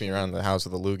 you I chased me see. around the house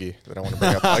with a loogie that I want to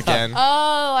bring up again.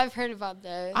 Oh, I've heard about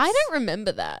this. I don't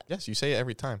remember that. Yes, you say it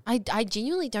every time. I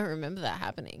genuinely don't remember that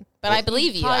happening. But I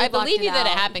believe you. probably I believe blocked you it that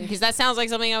it out. happened because that sounds like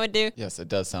something I would do. Yes, it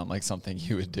does sound like something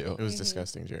you would do. It was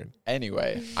disgusting, Jared.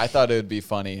 Anyway, I thought it would be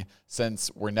funny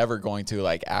since we're never going to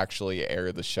like actually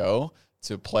air the show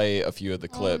to play a few of the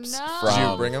clips no. from. Did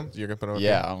you bring them? You're gonna put them up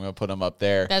Yeah, here? I'm gonna put them up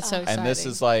there. That's so exciting. and this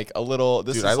is like a little.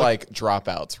 This Dude, is I look- like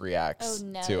Dropouts reacts Oh,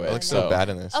 no, to no, it. I look so bad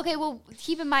in this. Okay, well,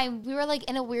 keep in mind we were like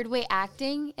in a weird way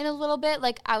acting in a little bit.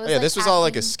 Like I was. Oh, yeah, like, this was all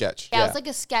like a acting- sketch. Yeah, it was like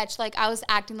a sketch. Like I was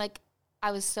acting like I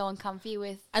was so uncomfy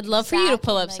with. I'd love for you to Zach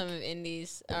pull and, up like- some of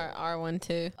Indy's our one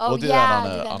too. Oh We'll do yeah, that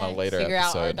do that on a next. later Figure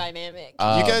out our episode. dynamic.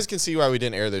 You guys can see why we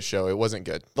didn't air this show. It wasn't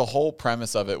good. The whole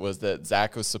premise of it was that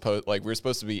Zach was supposed, like, we were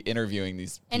supposed to be interviewing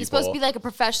these people. And it's supposed to be like a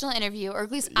professional interview, or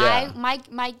at least Yeah.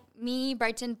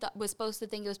 Brighton was supposed to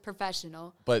think it was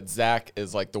professional. But Zach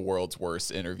is like the world's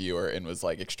worst interviewer and was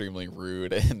like extremely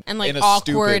rude and like in a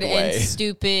awkward stupid way. and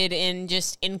stupid and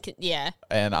just yeah.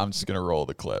 And I'm just gonna roll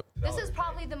the clip. This is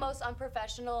probably the most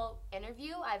unprofessional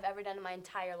interview I've ever done in my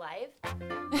entire life.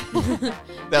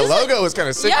 That logo was kind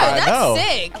of sick. Yeah, though. that's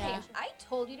sick. Okay, I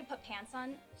told you to put pants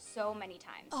on so many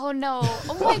times. Oh no!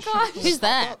 Oh my gosh! Who's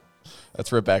that?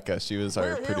 That's Rebecca. She was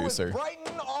our producer.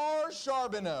 Brighton R.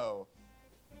 Charbonneau.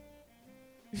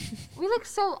 We look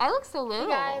so. I look so little.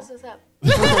 Hey guys, what's up?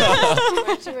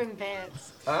 Where's your wearing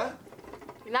pants? Huh?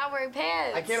 You're not wearing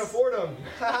pants. I can't afford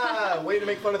them. Way to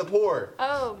make fun of the poor.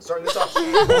 Oh, Starting this off.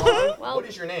 well, What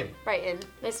is your name? Brighton.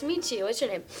 Nice to meet you. What's your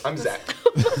name? I'm Zach.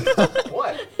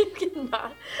 What? You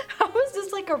cannot. How is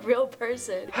this like a real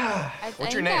person?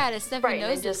 What's your name? God, it's Stephanie Brighton,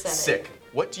 I knows just this. said it. Sick.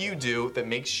 What do you do that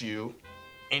makes you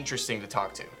interesting to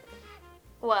talk to?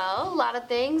 Well, a lot of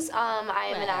things. I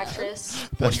am an actress.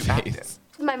 What do you act in?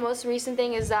 My most recent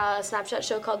thing is a Snapchat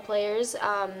show called Players.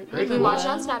 You can watch it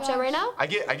on Snapchat right now. I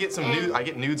get some nudes. I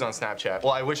get nudes on Snapchat.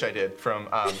 Well, I wish I did from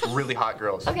really hot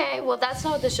girls. Okay, well that's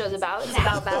not what the show's about. It's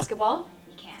about basketball.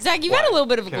 Zach, you've had a little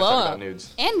bit of a Can't glow talk about up.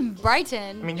 nudes. And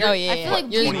Brighton. I mean, Oh you're, yeah, I feel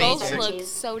like Yours we is both amazing. look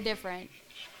so different.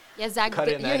 Yeah, Zach, Cut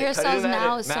in, your edit, cut hairstyles in,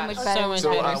 now edit, is so Matt. much So better. much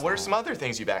So, better. what are some other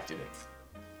things you've acted in?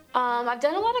 I've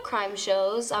done a lot of crime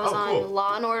shows. I was Oh, on cool.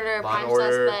 Law and Order, Law and Prime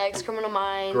Order. Suspects, Criminal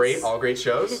Minds. Great, all great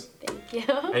shows. Thank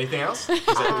you. Anything else? Is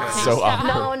that kind of So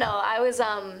awkward. No, I was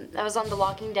on The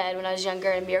Walking Dead when I was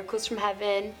younger, and Miracles from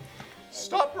Heaven.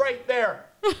 Stop right there.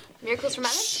 Miracles from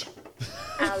Heaven?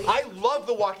 Owie. I love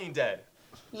The Walking Dead.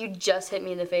 You just hit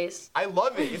me in the face. I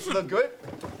love it. It's the good.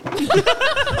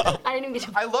 I didn't even get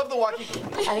to. I love The Walking.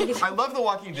 I didn't get I love The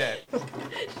Walking Dead.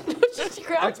 to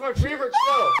grab. That's my favorite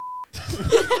show.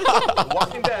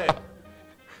 Walking Dead.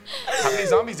 How many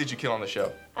zombies did you kill on the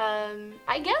show?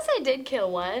 I guess I did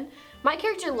kill one. My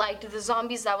character liked the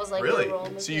zombies that was like Really? the role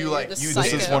in the So you game. like The you? psycho.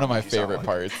 This dated is one of them. my You saw favorite one.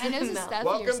 parts. I know this is No. Steffi or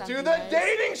Welcome something, to the guys.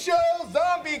 dating show.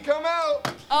 Zombie, come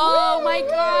out. Oh my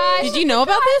gosh! Did you know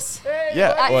about this? Hey, Yeah,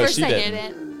 buddy. At well, first she I didn't.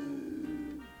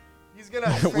 didn't. He's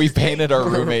gonna. We painted our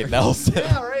roommate Nelson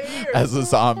Yeah, right here. as a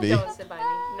zombie. Don't sit by me.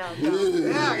 No, don't.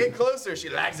 Yeah, get closer. She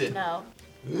likes it. No.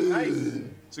 Nice.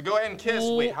 So go ahead and kiss.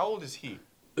 Wait, how old is he?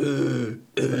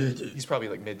 He's probably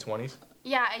like mid-20s.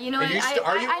 Yeah, you know Are what? you st-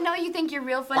 are you- I know you think you're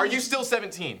real funny. Are you still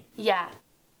 17? Yeah.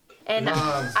 And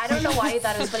I don't know why you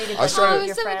thought it was funny to I was like, trying call to-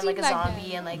 your friend like a 17 back zombie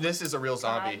then. and like. This is a real out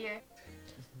zombie. here.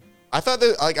 I thought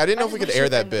that like I didn't know if we could air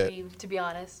that bit. Movie, to be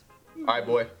honest. All right,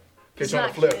 boy. Catch It's you on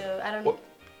not the flip. cute. I don't. Wha-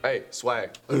 Hey,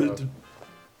 swag. You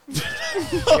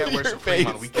can't wear Supreme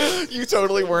on weekends. You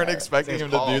totally weren't expecting His him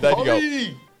to name's do that. You Paul.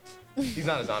 go, He's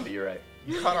not a zombie, you're right.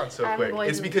 You caught on so I'm quick. going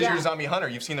It's to- because you're yeah. a zombie hunter.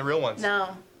 You've seen the real ones. No,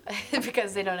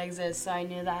 because they don't exist. So I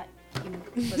knew that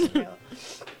he wasn't real.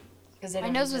 Because they My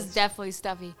don't nose was exist. definitely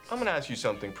stuffy. I'm gonna ask you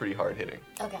something pretty hard hitting.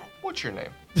 Okay. What's your name?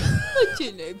 What's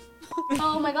your name?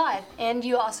 Oh my god! And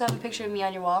you also have a picture of me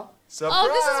on your wall. Surprise! Oh,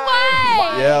 this is why!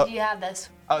 Why Yep. do you have this?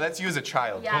 Oh, that's you as a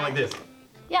child. Yeah. Going like this.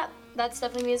 Yeah, that's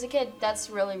definitely me as a kid. That's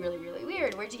really, really, really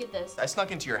weird. Where'd you get this? I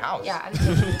snuck into your house. Yeah, I'm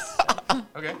taking this.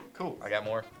 Okay, cool. I got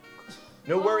more.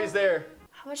 No worries there.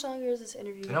 How much longer is this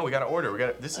interview? No, we gotta order. We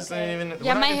got. This isn't Okay. even. Yeah, we're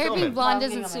not my even hair being filming. blonde Oh, I'm doesn't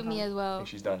getting on suit my me phone. as I well. think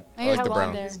she's done. My hair's like the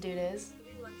brown. blonder. This dude is.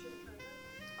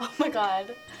 Oh my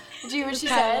god. Do you hear what she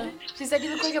said? She said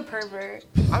you look like a pervert.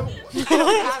 I in a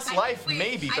past life,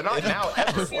 maybe, but not now,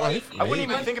 ever. I wouldn't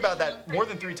even think about that more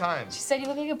than 3 times. She said you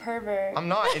look like a pervert. I'm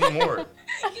not anymore.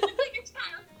 You look like a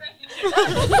child.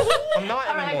 I'm not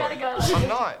anymore. I gotta go. I'm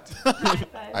not.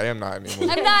 I am not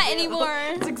anymore. I'm not anymore.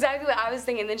 That's exactly what I was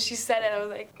thinking. Then she said it, and I was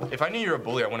like, If I knew you were a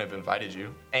bully, I wouldn't have invited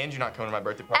you. And you're not coming to my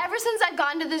birthday party. ever since I've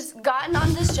gotten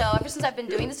on this show, ever since I've been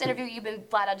doing this interview, you've been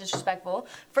flat out disrespectful.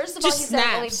 First of all, Just he said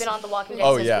I've only snaps. been on The Walking Dead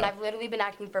Oh, since, yeah. and I've literally been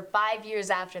acting for 5 years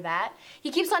after that.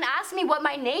 He keeps on asking me what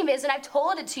my name is, and I've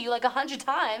told it to you like 100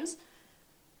 times.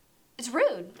 It's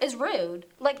rude. It's rude.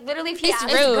 Like, literally, if he It's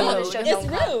asks me to come on rude. this show, It's don't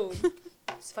come. rude.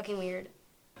 It's fucking weird.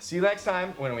 See you next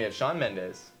time when we have Shawn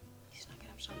Mendes. He's not gonna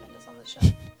have Shawn Mendes on this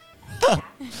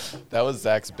show. That was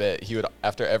Zach's bit. He would,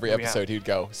 after every What do we episode, have? he'd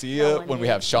go, see No ya one when we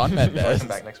here. have Shawn You want Mendes. to come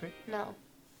back next week? No.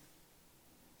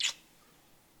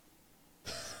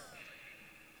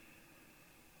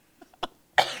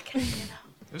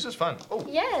 This was fun. Oh,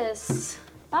 Yes.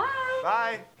 Bye.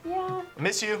 bye. Yeah.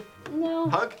 Miss you. No.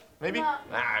 Hug? Maybe? No. All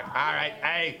right.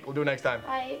 Hey, we'll do it next time.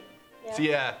 Bye. Yeah. See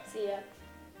ya. See ya.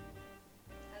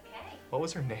 What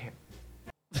was her name?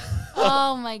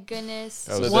 Oh my goodness.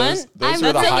 So those One- those were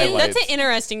the That's highlights. an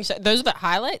interesting show. Those are the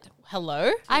highlights.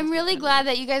 Hello? I'm really glad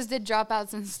that you guys did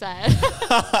dropouts instead.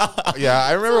 Yeah,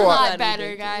 I a remember. lot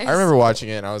better, guys. I remember watching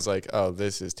it, and I was like, "Oh,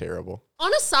 this is terrible."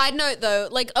 On a side note, though,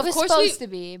 like, It of was course, supposed to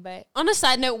be, but on a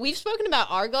side note, we've spoken about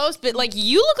Argos, but like,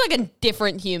 you look like a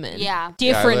different human. Yeah.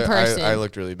 Different Yeah, person. I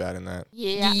looked really bad in that.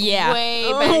 yeah. Yeah. Way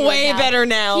Oh, better. way now. better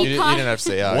now. He You didn't have to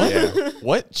say, yeah.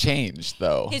 What changed,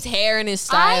 though? His hair and his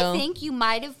style. I think you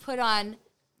might have put on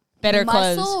better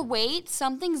muscle, clothes. weight,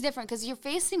 something's different because your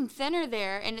face seemed thinner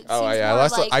there, and it Oh seems yeah, more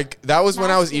that's like that was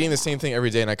when I was eating the masculine. same thing every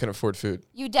day, and I couldn't afford food.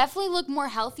 You definitely look more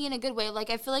healthy in a good way.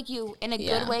 Like I feel like you, in a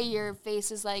Yeah. good way, your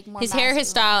face is like more. His hair, his masculine.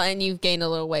 style, and you've gained a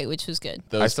little weight, which was good.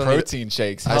 Those I still need- protein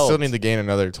shakes I still helped. need to gain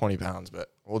another 20 pounds, but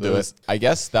we'll do it. I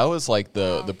guess that was like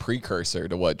the precursor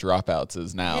to what Dropouts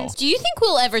is now. And do you think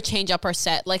we'll ever change up our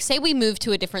set? Like, say we move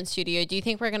to a different studio. Do you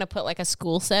think we're going to put like a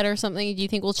school set or something? Do you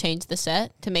think we'll change the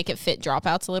set to make it fit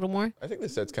Dropouts a little more? I think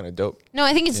this set's kind of dope. No,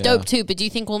 I think it's Yeah. dope too, but do you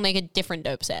think we'll make a different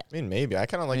dope set? I mean, maybe. I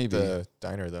kind of like Maybe. the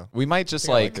diner though. We might just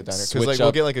I like the diner switch like up.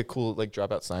 we'll get like a cool like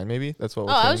dropout sign. Maybe that's what. Oh,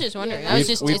 We'll I was change. just wondering. Yeah. I was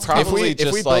just. we it's probably if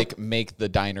just we like make the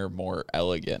diner more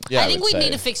elegant. Yeah, I think would we need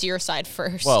say. to fix your side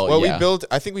first. Well, Well, yeah.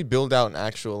 I think we build out an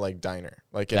actual like diner,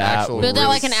 like an That actual. would build out really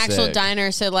like an actual sick.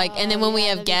 diner, so like, and then Oh, when we yeah,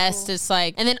 have that'd be guests, cool. it's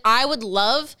like, and then I would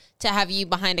love to have you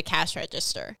behind a cash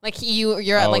register, like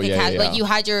you're at Oh, like a yeah, cash, yeah. like you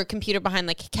hide your computer behind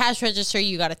like a cash register,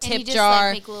 you got a And you tip just jar.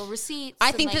 like make little receipts. I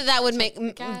and, think like, that would make check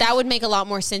the cash. that would make a lot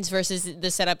more sense versus the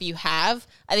setup you have.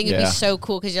 I think it'd Yeah. be so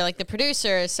cool because you're like the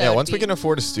producer. So Yeah, it'd once we be- can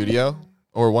afford a studio,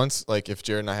 or once like if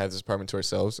Jared and I have this apartment to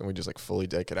ourselves and we just like fully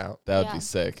deck it out. That would Yeah. be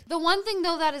sick. The one thing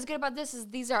though that is good about this is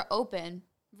these are open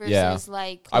versus Yeah.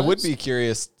 like. I would closed. be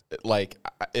curious, like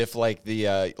if like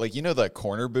the like the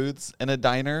corner booths in a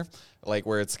diner, like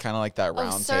where it's kind of like that Oh,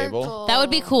 round table. circle. That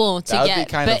would be cool to That would be get,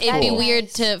 kinda but it'd be cool. weird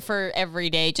Nice. to for every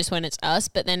day just when it's us.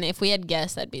 But then if we had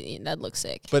guests, that'd look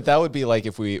sick. But that would be like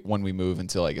if when we move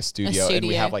into like a studio and we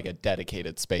studio. have like a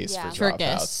dedicated space Yeah. for For dropouts.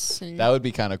 guests and- That would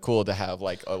be kind of cool to have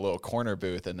like a little corner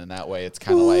booth, and then that way it's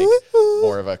kind of like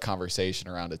more of a conversation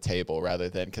around a table rather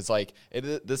than because like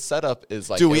this setup is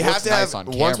like Dude, it we have looks to nice have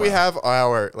on once we camera. have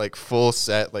our like full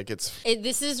set, like it's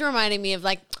This is reminding me of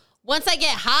like once I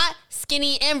get hot,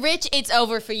 skinny, and rich, it's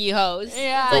over for you hoes.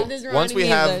 Yeah. It's like, this is once reminding we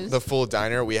me of have those. the full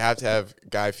diner, we have to have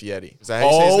Guy Fieri. Is that how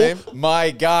you say Oh his name? my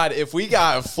God! If we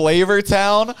got Flavor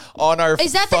Town on our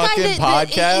Is that the guy fucking that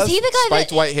podcast, is he the guy Spiked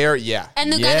that white hair, yeah.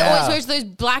 and the guy that Yeah. always wears those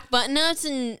black button ups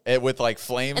and with like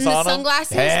flames And the on 'em?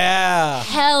 sunglasses? Yeah.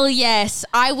 hell yes,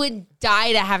 I would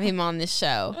die to have him on this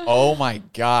show. Oh my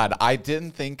God! I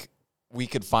didn't think we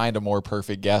could find a more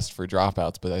perfect guest for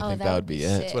dropouts, but I think that would be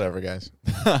it. It's whatever, guys.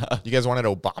 You guys wanted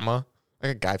Obama?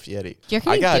 I got Guy Fieri. Do you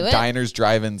reckon I he'd got do it? diners,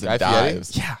 drive-ins, Guy and Fieri?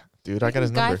 dives. Yeah, dude, I got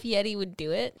his Guy number. Fieri would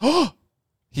do it.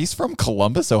 He's from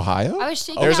Columbus, Ohio. I was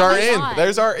shaking. There's out our my in. wand.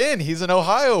 There's our in. He's an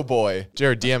Ohio boy.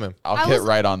 Jared, DM him. I'll I get was-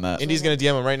 right on that. Indy's gonna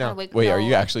DM him right now. Oh, Wait, are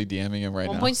you no. actually DMing him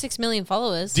right now? 1.6 million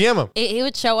followers. DM him. He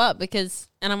would show up because,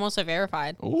 and I'm also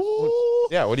verified. Ooh.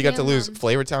 Yeah, what do you got to DM lose? him.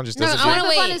 Flavor Town just No, doesn't. I do wanna Put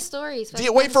up on wait. his stories. Do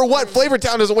you wait for what? Flavor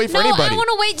Town doesn't wait for No, anybody. I want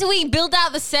to wait till we build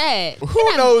out the set.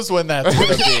 Who knows when that's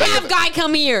gonna be? Have Guy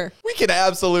come here. We could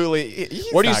absolutely.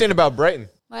 What are you saying about Brighton?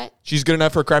 What? She's good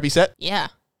enough for a crappy set? Yeah.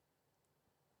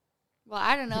 Well,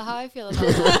 I don't know how I feel about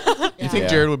that. You think Yeah.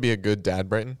 Jared would be a good dad,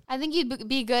 Brighton? I think you'd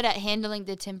be good at handling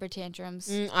the temper tantrums.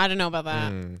 I don't know about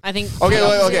that. I think. Okay,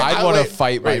 okay. I'd I- wanna wait,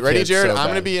 fight my Wait, ready, kids Jared? so I'm bad.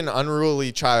 gonna be an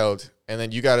unruly child and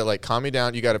then you got to like calm me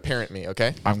down. You got to parent me,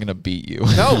 okay? I'm gonna beat you.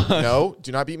 No,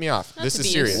 do not beat me off. This is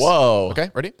abuse. serious. Whoa.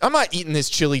 Okay, ready? I'm not eating this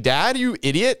chili, Dad. You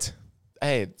idiot.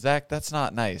 Hey, Zach, that's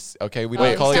not nice. Okay, we Oh,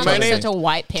 don't call you each sound other. like name? such a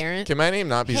white parent. Can my name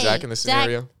not be Hey, Zach in this Zach.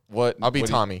 scenario? What? I'll be what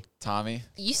do Tommy. Tommy.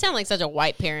 You sound like such a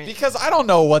white parent. Because I don't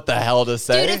know what the hell to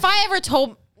say. Dude, if I ever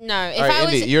told... No, if All right, I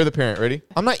was... Indy, you're the parent. Ready?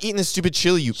 I'm not eating this stupid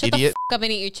chili, you Shut idiot. the f*** up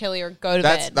and eat your chili or go to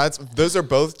bed. Those are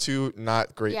both two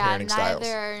not great Yeah, parenting neither styles.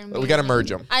 are We got to amazing. merge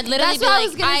them. I'd literally That's be what I like,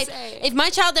 was gonna say. if my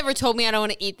child ever told me I don't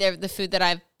want to eat the food that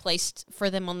I've placed for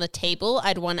them on the table,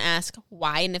 I'd want to ask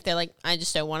why. And if they're like, I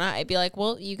just don't want to, I'd be like,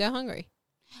 well, you go hungry.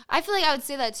 I feel like I would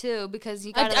say that too because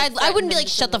you got. I wouldn't be like,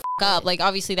 shut the f*** up. Like,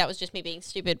 obviously, that was just me being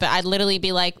stupid. But I'd literally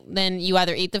be like, then you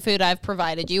either eat the food I've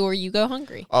provided you or you go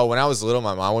hungry. Oh, when I was little,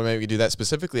 my mom would make me do that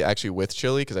specifically actually with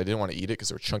chili because I didn't want to eat it because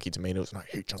there were chunky tomatoes and I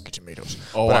hate chunky tomatoes.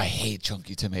 Oh, But I hate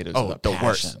chunky tomatoes. Oh, with a the passion.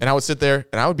 worst. And I would sit there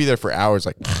and I would be there for hours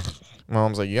like,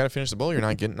 Mom's like, you got to finish the bowl. You're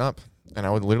not getting up. And I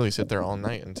would literally sit there all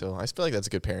night until I feel like that's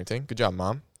good parenting. Good job,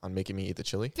 Mom, on making me eat the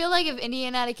chili. I feel like if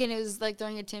Anakin was like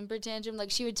throwing a temper tantrum,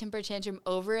 like she would temper tantrum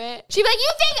over it. She'd be like,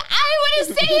 "You think I want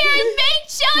to sit here and make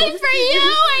chili for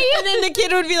you?" And then the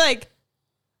kid would be like,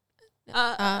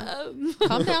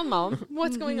 calm down, Mom.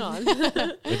 What's going on?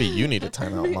 Maybe you need a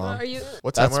timeout, Mom. Are you...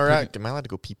 What time That's are we pretty- at? Am I allowed to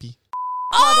go pee-pee?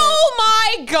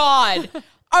 Oh my God.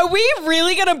 Are we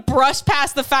really going to brush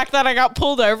past the fact that I got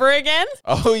pulled over again?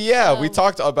 Oh yeah, we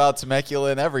talked about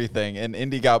Temecula and everything, and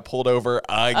Indy got pulled over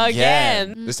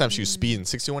again. This time she was speeding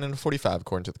 61 into 45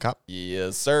 according to the cop.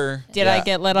 Yes, sir. Did I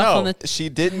get let off No, on the- She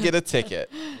didn't get a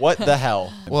ticket. What the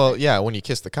hell? Well, yeah, when you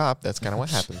kiss the cop, that's kind of what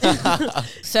happens.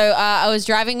 So I was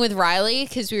driving with Riley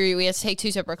because we had to take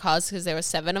 2 separate cars because there were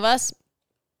 7 of us.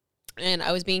 And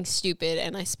I was being stupid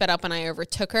and I sped up and I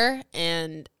overtook her.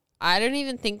 And I don't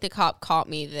even think the cop caught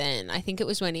me then. I think it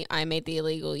was when I made the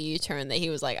illegal U-turn that he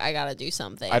was like, I got to do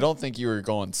something. I don't think you were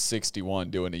going 61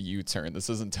 doing a U-turn. This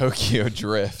isn't Tokyo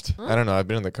Drift. I don't know. I've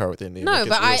been in the car with Indy. No, It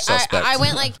but gets real suspect. I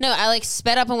went like, no, I like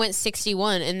sped up and went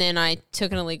 61 and then I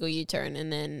took an illegal U-turn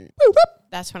and then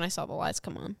that's when I saw the lights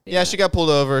come on. Yeah, she got pulled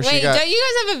over. Wait, she got don't you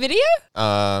guys have a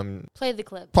video? Play the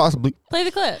clip. Possibly. Play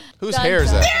the clip. Whose hair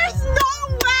is that? There's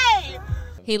no way!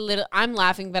 He literally, I'm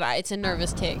laughing, but it's a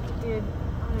nervous tick. Dude.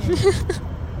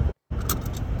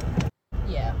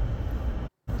 Yeah.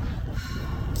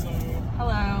 Hello.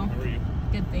 How are you?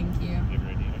 Good, thank you. You have your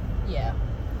ID? Yeah.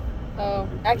 Oh,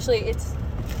 actually, it's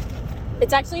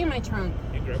actually in my trunk.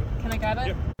 You can grab it? Can I grab it?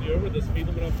 Yep. You over the speed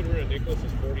limit officer at Nicholas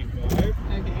is 45,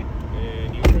 Okay.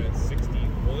 and you were at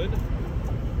 61.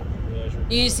 Realize you're-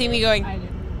 You see me going, I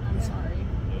didn't. I'm sorry.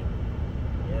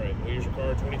 All right. Well, use your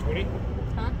car 2020.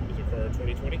 Huh? Is your car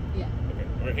 2020? Yeah. Okay.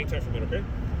 All right. Hang tight for a minute, okay?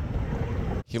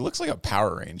 He looks like a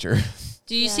Power Ranger.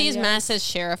 do you see his mask says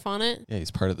sheriff on it? Yeah,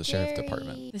 he's part of the sheriff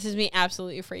department. This is me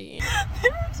absolutely freaking.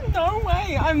 There's no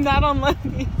way I'm that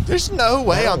unlucky. There's no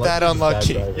way I'm that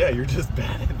unlucky. Yeah, you're just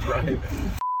bad at driving.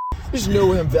 There's no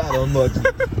way I'm that unlucky.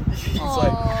 He's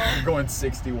like, you're going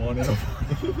 61 in a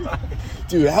 45.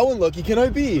 Dude, how unlucky can I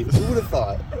be? Who would have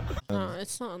thought? No,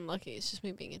 it's not unlucky. It's just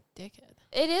me being a dickhead.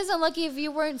 It is unlucky if you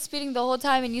weren't speeding the whole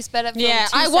time and you sped up. For Yeah,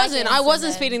 2 I wasn't. seconds I and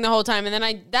wasn't then speeding the whole time, and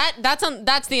then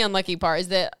that's the unlucky part is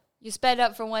that You sped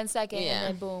up for 1 second Yeah. and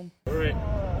then boom. All right.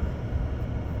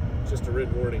 Just a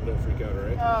written warning. Don't freak out, all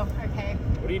right? Oh, okay.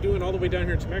 What are you doing all the way down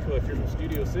here in Temecula if you're from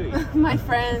Studio City? My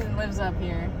friend lives up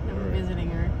here. I'm Alright. visiting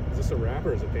her. Is this a rap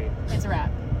or is it paint? It's a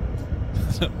wrap.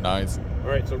 Nice. All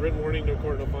right. So written warning, no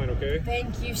court, no fine, okay?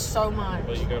 Thank you so much.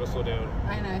 But you gotta slow down.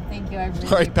 I know. Thank you. I really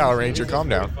All right, Power appreciate Ranger, it. calm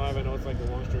down. 45, I know it's like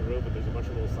the long straight road, but there's a bunch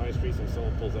of little side streets, and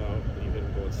someone pulls out, and you hit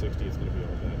them going 60, it's gonna be all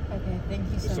bad. Okay, thank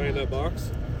you Just so sign much. that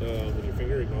box with your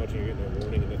finger, acknowledging you're getting no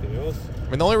warning and nothing else. I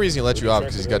mean, the only reason he let you off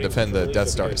because he's got to defend the Death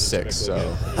Star 6,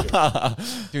 so.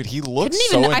 Dude, he looks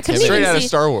Couldn't so even- I couldn't intimidating. Straight even out of see-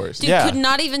 Star Wars. dude Yeah. could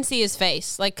not even see his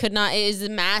face. Like, could not. Is the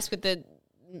mask with the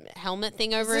helmet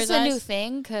thing Is over this his a eyes? new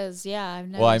thing? Because yeah, I've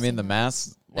never. Well, I seen mean, the that.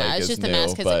 mask like Nah, it's is just the new,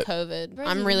 mask because but of COVID. Where's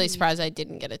I'm the really lead? surprised I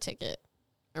didn't get a ticket.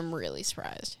 I'm really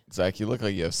surprised. Zach, you look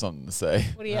like you have something to say.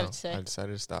 What do you No, have to say? I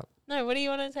decided to stop. No, what do you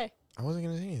want to say? I wasn't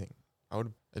going to say anything.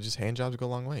 Just hand jobs go a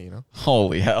long way, you know?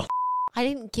 Holy hell! I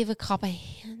didn't give a cop a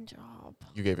hand job.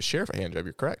 You gave a sheriff a hand job.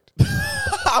 You're correct.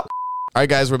 All right,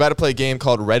 guys, we're about to play a game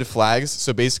called Red Flags.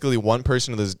 So basically, one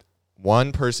person is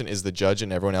the judge,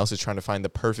 and everyone else is trying to find the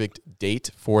perfect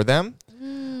date for them.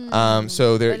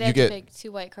 So there But they you have to get. pick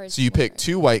 2 white cards. So you pick together.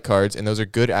 2 white cards, and those are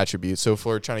good attributes. So if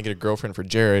we're trying to get a girlfriend for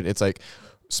Jared, it's like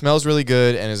smells really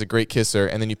good and is a great kisser,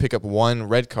 and then you pick up one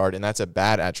red card, and that's a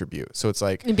bad attribute. So it's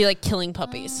like It'd be like killing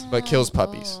puppies. but kills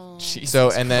puppies. Jesus So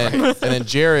and then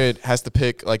Jared has to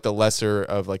pick like the lesser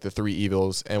of like the 3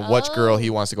 evils and which girl he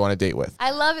wants to go on a date with.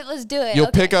 I love it. Let's do it.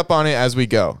 You'll pick up on it as we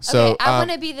go. So okay, I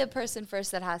want to be the person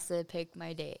first that has to pick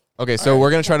my date. okay, so we're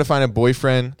gonna try to find a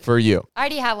boyfriend for you. I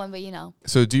already have one, but you know.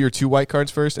 So do your 2 white cards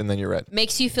first, and then your red.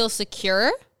 Makes you feel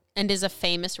secure and is a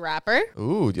famous rapper.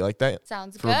 Ooh, do you like that?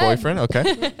 Sounds For good. a boyfriend,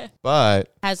 okay.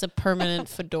 But Has a permanent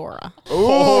fedora.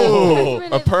 ooh,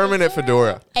 a permanent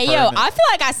fedora. Hey, yo, I feel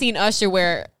like I seen Usher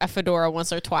wear a fedora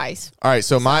once or twice. All right,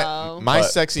 so my But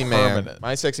sexy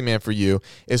man for you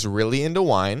is really into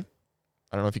wine.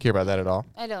 I don't know if you care about that at all.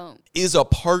 I don't. Is a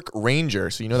park ranger,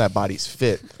 so you know that body's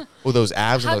fit. Oh, those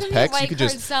abs How and those come your pecs. white You could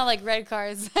cards just sound like red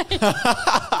cards?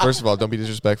 first of all, don't be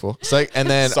disrespectful. It's like, and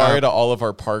then Sorry to all of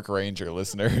our park ranger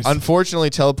listeners. unfortunately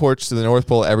teleports to the North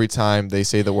Pole every time they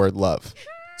say the word love.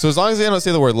 So as long as they don't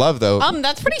say the word love, though,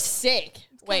 That's pretty sick.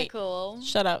 Wait, cool.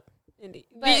 shut up. Indy.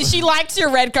 But- She likes your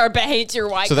red card but hates your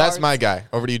white so that's cards. my guy.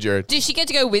 Over to you, Jared. Does she get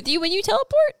to go with you when you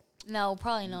teleport? No,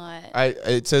 probably not.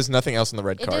 It says nothing else on the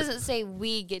red It card. doesn't say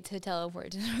we get to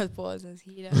teleport to North Pole. It says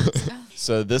he does.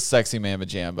 So this sexy mamma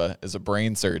jamba is a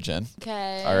brain surgeon.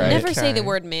 Okay. All right. Never say the Okay.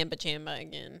 word mamba jamba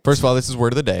again. First of all, this is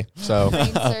word of the day. So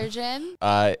Brain surgeon.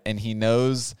 And he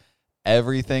knows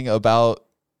everything about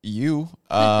you.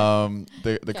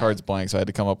 The card's blank, so I had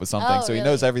to come up with something. Oh, so he really?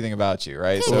 knows everything about you,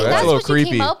 right? So That's that's a little what you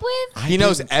creepy. came up with? he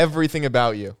knows everything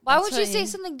about you, Why That's would you what say he-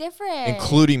 something different?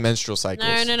 including menstrual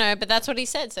cycles. No, but that's what he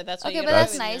said, so that's what Okay, you but gotta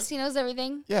that's go with, nice. He knows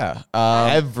everything. Yeah.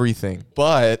 Everything.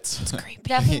 But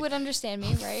Definitely would understand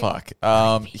me, right?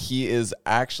 fuck. He is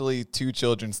actually 2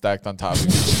 children stacked on top of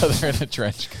each other in a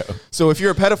trench coat. So if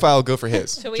you're a pedophile, go for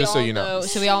his. So we just all so you know.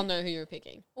 So we all know who you're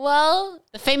picking. Well,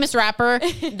 The famous rapper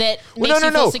that Well, makes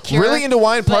you feel secure. Really into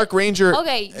wine, park ranger.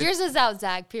 okay, yours is out,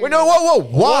 Zach. Period. Wait, no, whoa,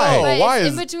 why? But Why it's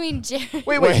is? in between Jared?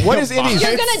 Wait, what is Indy's?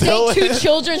 You're gonna date 2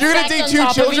 children. You're gonna stacked date on 2 top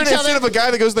of children each instead other? of a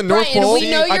guy that goes to the North Brighton, Pole we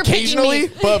know you're picking occasionally.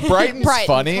 me. But Brighton's Brighton,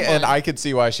 funny, come and on. I could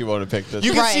see why she would have picked this.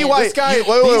 You can see Brian, why. This guy,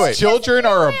 Wait. children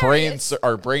are a brain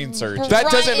surgeon. That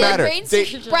doesn't Brian, matter. brain They-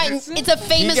 surgeon. Brighton, it's a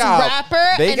famous got- rapper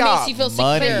they and got makes you feel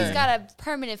money. secure. He's got a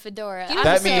permanent fedora. You know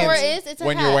That what means fedora is? It's a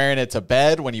when hat. you're wearing it to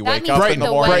bed, when you That wake means up at in the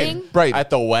the morning, wedding? Brighton. at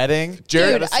the wedding.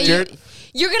 Jared, Dude, Jared,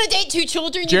 you're gonna date 2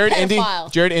 children. Jared, you Indy,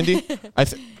 pedophile. Jared, Indy.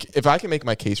 If I can make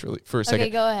my case really for a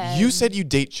second. go ahead. You said you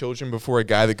date children before a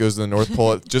guy that goes to the North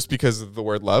Pole just because of the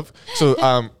word love. So,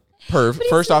 perv.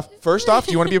 First off,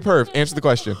 do you want to be a perv? Answer the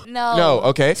question. No. No.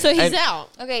 Okay. So he's And- out.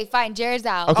 Okay, fine. Jared's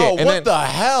out. Okay. Oh, and what then- the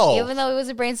hell? Even though he was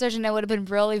a brain surgeon, that would have been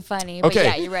really funny. But Okay.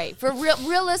 yeah, you're right. For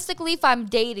realistically, if I'm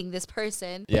dating this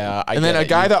person, Yeah, And then a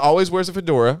guy that always wears a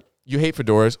fedora. You hate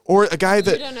fedoras, or a guy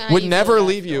don't know that how would you never feel about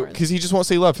leave you fedoras. because he just won't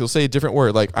say love. He'll say a different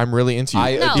word, like "I'm really into you."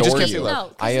 I no, you just adore can't you. say love. No,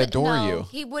 'cause I adore you.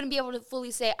 He wouldn't be able to fully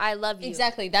say "I love you."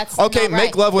 Exactly. That's Okay, not make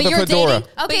right. love with But a you're fedora. dating-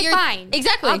 but Okay, you're- fine.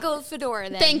 Exactly. I'll go with fedora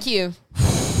then. Thank you.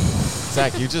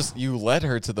 Zach, you led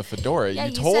her to the fedora. Yeah,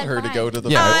 you you told said her to fine. go to the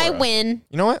Yeah. I fedora. win.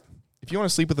 You know what? If you want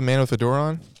to sleep with a man with a fedora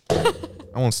on,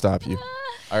 I won't stop you.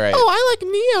 All right. Oh, I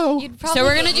like Neo. You'd probably So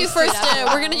we're get gonna do used to first. that after a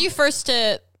We're gonna while. do first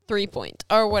to 3 point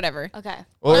or whatever. Okay.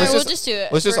 Well, Alright, we'll just do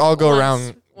it Let's just for all go once. around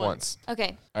Once. once.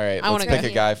 Okay. All right. I Let's wanna pick go.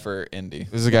 a guy for Indy.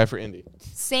 This is a guy for Indy.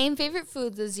 Same favorite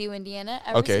foods as you, Indiana.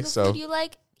 Every Okay, single so- food you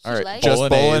like, he All right. likes. Just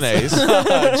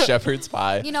bolognese. Shepherd's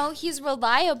pie. You know, he's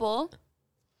reliable.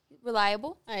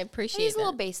 Reliable. I appreciate He's a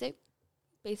little that. basic.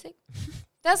 Basic.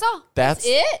 That's all. That's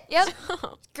It? Yep.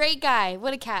 Great guy.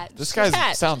 What a cat. This guy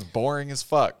Cat. sounds boring as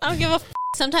fuck. I don't give a.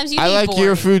 Sometimes you. I need like boring.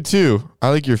 your food too. I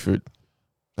like your food.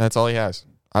 That's all he has.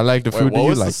 I like the Wait, food what that you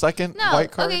was like. the second No.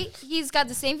 white card? Okay. He's got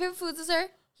the same favorite foods as her.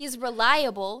 He's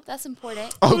reliable. That's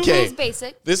important. Okay. He's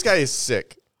basic. This guy is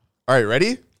sick. All right,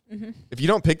 ready? If you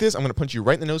don't pick this, I'm going to punch you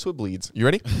right in the nose so it bleeds. You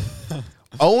ready?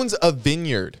 Owns a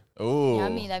vineyard. Oh. Yeah, I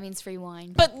mean, that means free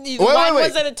wine. But wait, why wait.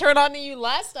 wasn't it turn on to you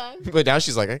last time? But now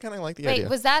she's like, I kind of like the Wait, idea.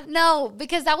 was that? No,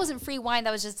 because that wasn't free wine.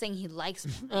 That was just saying he likes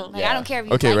me. Like, Yeah. I don't care if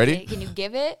you Okay, like ready? it. Can you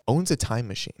give it? Owns a time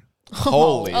machine.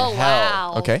 Holy Oh, hell.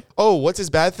 wow. Okay. Oh, what's his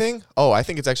bad thing? Oh, I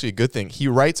think it's actually a good thing. He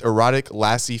writes erotic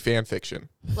Lassie fan fiction.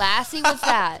 Lassie, what's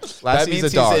that? That Lassie's means a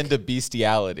he's dog. into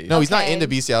bestiality. No, he's not Okay. into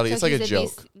bestiality. So It's like a he's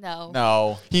joke. No.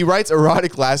 No. He writes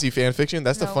erotic Lassie fan fiction.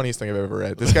 That's the No. funniest thing I've ever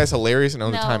read. This guy's hilarious and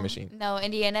owns No, a time machine. No,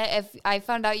 Indiana, if I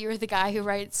found out you were the guy who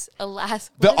writes a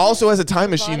last. That also has a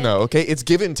time machine, though, okay? It's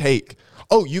give and take.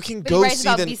 Oh, you can But go he writes see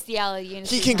about the. bestiality. in his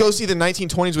He free can go time. see the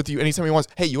 1920s with you anytime he wants.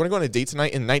 Hey, you want to go on a date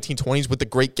tonight in the 1920s with the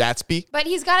Great Gatsby? But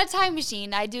he's got a time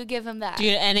machine. I do give him that.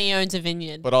 Dude, and he owns a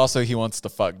vineyard. But also, he wants to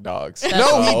fuck dogs.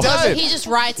 No, he doesn't. He just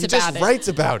writes He about just it. writes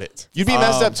about it. You'd be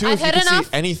messed up too I've if you heard could enough. see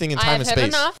anything in I time have and heard space.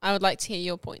 enough. I would like to hear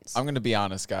your points. I'm going to be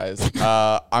honest, guys.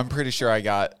 I'm pretty sure I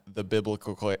got the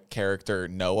biblical character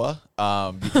Noah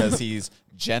because he's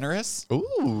generous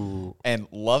Ooh. and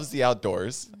loves the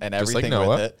outdoors and Just like everything Noah.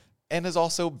 with it, and is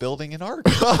also building an ark.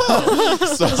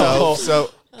 So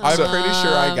I'm pretty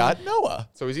sure I got Noah.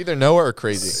 So he's either Noah or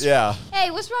crazy. Yeah.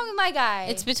 Hey, what's wrong with my guy?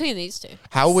 It's between these two.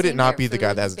 How would it not Singer, be the guy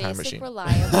food, that has a time basic, machine?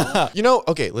 reliable. You know,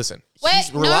 okay, listen. Wait,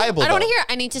 He's reliable. no, I don't want though. to hear it.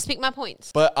 I need to speak my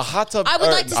points. But a hot tub. I would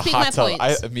or like to a speak hot my tub.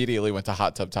 points. I immediately went to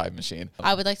hot tub time machine.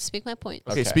 I would like to speak my point.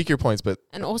 Okay, speak your points, but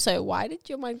And also, why did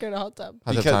your mind go to hot tub?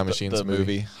 Hot Tub Because Time Machine's the a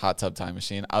movie. Hot Tub Time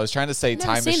Machine. I was trying to say I've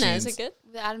never time seen machines. that. Is it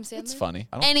good? The Adam Sandler. It's funny.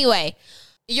 I don't Anyway,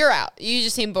 you're out. You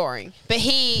just seem boring. But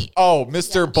he, Oh,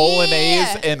 Mr. Bolognese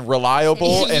Yeah. and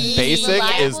reliable and He's basic is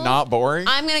reliable? not boring.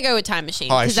 I'm going to go with time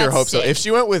machine. Oh, I 'cause sure that's hope so. sick. If she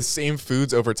went with same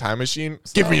foods over Time Machine,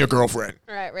 give me your girlfriend.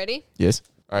 All right, ready? Yes.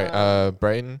 All right,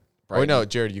 Brighton. Oh, Brighton. no,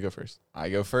 Jared, you go first. I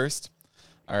go first.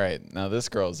 All right. Now this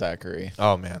girl, Zachary,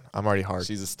 Oh, man, I'm already hard.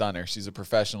 she's a stunner. She's a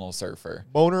professional surfer,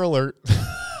 Boner alert.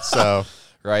 So,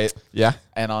 right? yeah.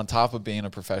 And on top of being a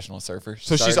professional surfer,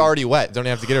 So she's already wet. Don't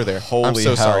have to get her there. I'm holy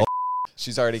so hell. sorry.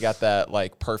 She's already got that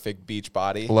like perfect beach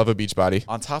body. Love a beach body.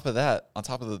 On top of that, on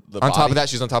top of the On top body- of that,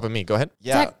 she's on top of me. Go ahead.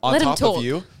 yeah, Zach, on let him top talk. of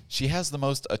you, she has the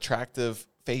most attractive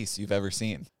face you've ever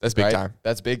seen. That's big right? time.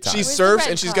 That's big time. She Where's the serves red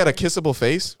and she's got a card? kissable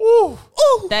face.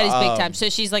 That is big time. So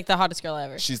she's like the hottest girl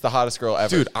ever. She's the hottest girl ever.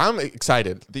 Dude, I'm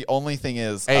excited. The only thing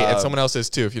is, Hey, and someone else is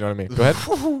too, if you know what I mean. Go ahead.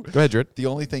 Go ahead, Jared. the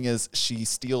only thing is, she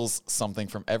steals something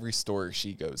from every store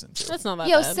she goes into. That's not that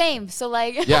Yo, bad. same. So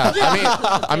like. Yeah,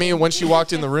 I mean, when she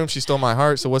walked in the room, she stole my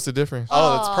heart. So what's the difference?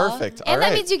 Oh, that's Aw. perfect. All And right.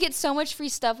 that means you get so much free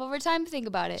stuff over time. Think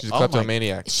about it. She's a Oh my-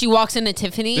 kleptomaniac. She walks into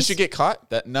Tiffany's. Did she get caught?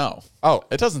 that no. Oh,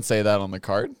 It doesn't say that on the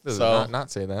card. does So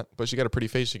not say that. But she got a pretty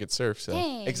face. She could surf. So.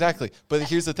 Dang. exactly. But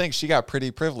here's the thing: she got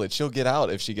pretty privileged. She'll get out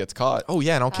if she gets caught. Oh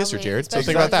yeah, and I'll kiss her, Probably, Jared. So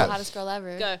especially think about if she's the that. hottest girl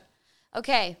ever. Go.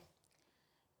 Okay.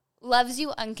 Loves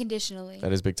you unconditionally.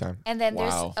 That is big time. And then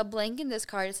Wow. there's a blank in this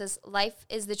card. It says, life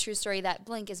is the true story that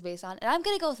blank is based on. And I'm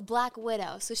going to go with Black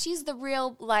Widow. So she's the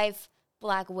real life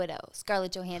Black Widow,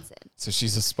 Scarlett Johansson. So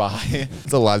she's a spy.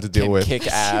 It's a lot to deal Can with. kick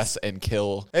ass and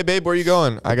kill. Hey babe, where you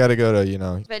going? I gotta go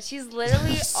to But she's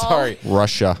literally Sorry,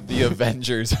 Russia. the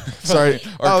Avengers. Sorry.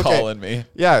 are Oh, okay. calling me.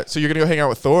 Yeah, so you're gonna go hang out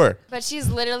with Thor. But she's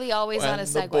literally always on a When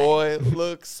the Segway. boy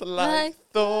looks like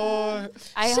Thor.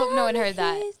 I hope no one heard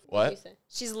that. What?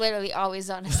 She's literally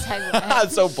always on a Segway.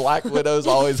 So Black Widow's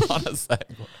always on a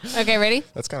Segway. Okay, ready?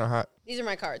 That's kind of hot. These are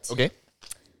my cards. Okay.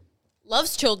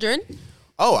 Loves children.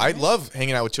 Oh, I love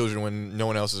hanging out with children when no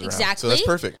one else is around. Exactly. So that's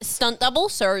perfect. Stunt double,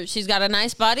 so she's got a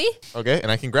nice body, Okay,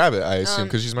 and I can grab it, I assume,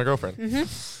 because she's my girlfriend.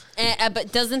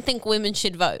 but doesn't think women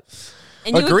should vote.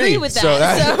 And you agree with that. So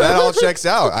that, so- that all checks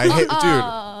out. I hate,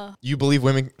 dude. You believe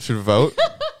women should vote?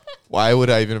 Why would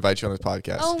I even invite you on this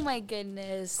podcast? Oh my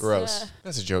goodness. Gross.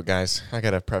 That's a joke, guys. I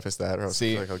gotta preface that. Or else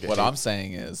See, I feel like I'll get what hate. I'm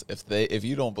saying is, if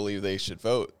you don't believe they should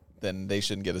vote, then they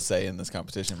shouldn't get a say in this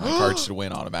competition. My card should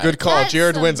win automatically. Good call. That's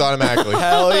Jared some- wins automatically.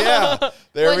 Hell yeah!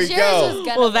 There Well, we Jared's go. was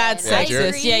gonna well, that's win. I sexist.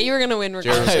 agree. Yeah, you were gonna win Jared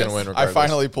regardless. was gonna win I regardless.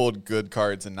 finally pulled good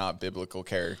cards and not biblical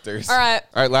characters. All right.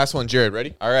 All right, last one. Jared,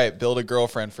 ready? All right, build a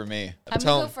girlfriend for me. I'm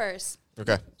Tell going to him. go first.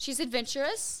 Okay. She's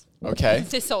adventurous. Okay.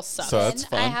 This all sucks. So that's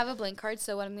And I fun. have a blank card,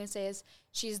 so what I'm going to say is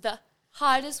she's the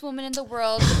hottest woman in the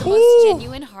world with the most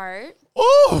genuine heart.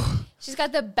 Ooh. She's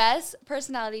got the best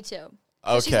personality, too.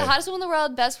 So she's the Okay. hottest woman in the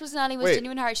world, best personality with Wait.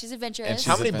 genuine heart. She's adventurous. And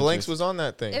How she's many adventurous. blanks was on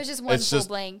that thing? It was just one It's full just-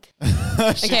 blank.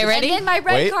 Okay, ready? And then my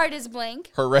red Wait. card is blank.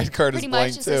 Her red card Pretty is much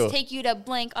blank it too. says take you to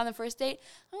blank on the first date.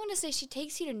 I want to say she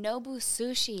takes you to Nobu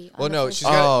Sushi. Well, on the no, first she's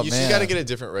date. got Oh, she's got to man. get a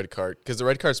different red card because the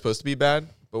red card's supposed to be bad,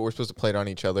 but we're supposed to play it on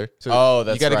each other. So Oh,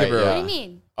 that's you gotta right, give her. yeah. What do you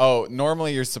mean? Oh,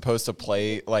 normally you're supposed to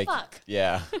play like. Fuck.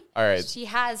 Yeah. All right. She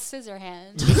has scissor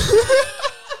hands.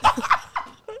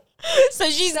 So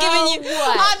she's So giving you.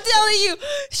 what? I'm telling you,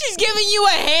 she's giving you a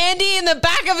handy in the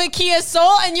back of a Kia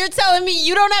Soul, and you're telling me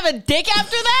you don't have a dick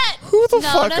after that? Who the No,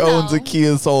 fuck no, owns no. a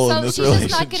Kia Soul in So this she's relationship?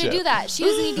 just not going to do that. She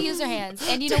doesn't need to use her hands.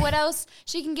 And you know what else?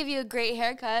 She can give you a great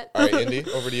haircut. All right, Indy,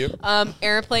 over to you.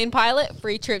 Airplane pilot,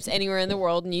 free trips anywhere in the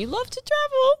world, and you love to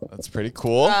travel. That's pretty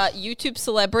cool. YouTube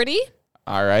celebrity.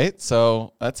 All right,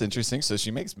 so that's interesting. So she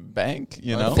makes bank,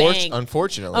 you know. Bank.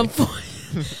 Unfortunately,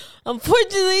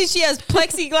 Unfortunately, she has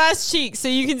plexiglass cheeks, so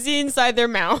you can see inside their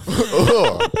mouth.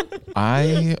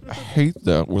 I hate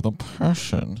that with a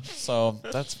passion. So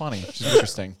that's funny. She's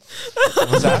interesting.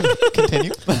 What's that?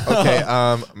 Continue. Okay,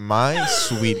 my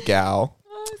sweet gal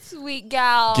Sweet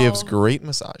gal. gives great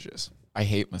massages. I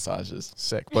hate massages.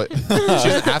 Sick, but she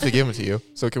doesn't have to give them to you.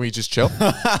 So can we just chill?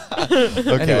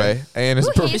 Anyway, and is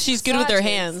Who hates She's good with her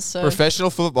massages? hands. So.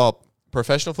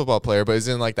 professional football player, but is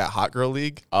in like that hot girl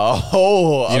league.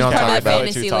 Oh, You know what I'm talking about.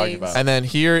 Fantasy leagues. And then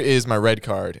here is my red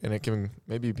card, and it can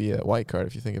maybe be a white card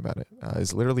if you think about it.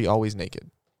 Is literally always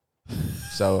naked.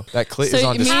 So that clit So is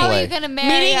on you mean- How are you display. gonna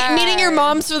marry her? Meeting your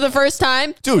moms for the first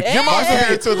time? Dude, your mom's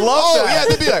Parents would love Oh that.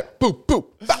 yeah, they'd be like, boop, boop,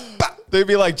 bop, bop. They'd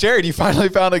be like, Jared, you finally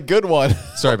found a good one.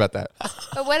 Sorry about that.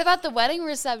 But what about the wedding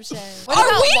reception? What Are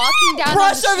about we walking down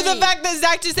crushed on the over the street? fact that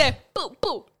Zach just said, boo,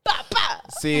 boo, ba, ba.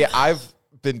 See, I've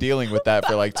been dealing with that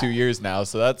for like 2 years now,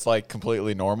 so that's like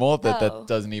completely normal. Oh. That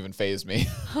doesn't even phase me.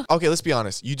 Okay, let's be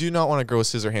honest. You do not want a girl with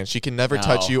scissor hands. She can never No.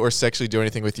 touch you or sexually do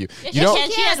anything with you. Yes, You she don't.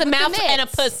 can. She has a with the mouth and a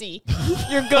mitts. pussy.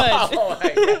 You're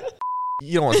good.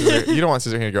 You don't want scissor. You don't want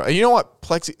scissor hand girl. And you know what?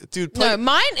 Dude. No,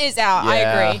 mine is out. I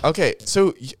Yeah. agree. Okay,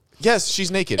 so yes, she's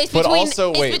naked. It's But between,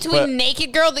 also, wait, it's between but-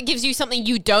 naked girl that gives you something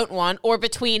you don't want, or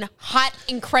between hot,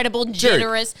 incredible,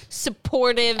 generous,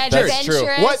 supportive. Adventurous. true.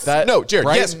 What? That- No, Jared.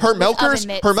 right? Yes, her milkers. oven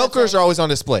mitts, Her that's milkers right. are always on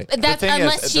display. That's thing is-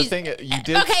 unless the she's thing is, you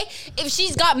did- okay. If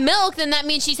she's got milk, then that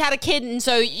means she's had a kid, and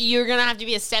so you're gonna have to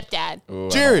be a stepdad. Ooh, I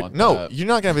don't Jared, want no, that. you're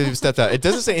not gonna be able to step that. It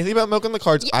doesn't say anything about milk on the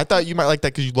cards. I thought you might like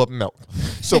that because you love milk.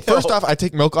 So first off, I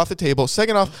take milk off the table.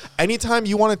 Second off, anytime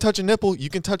you want to touch a nipple, you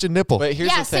can touch a nipple. But here's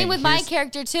Yeah, the thing. same with my Here's-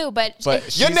 character too. But But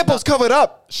if- Your she's nipple's not- covered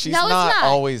up. She's No, it's not not.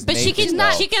 always But naked, she can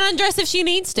though. she can undress if she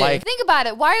needs to. Like- think about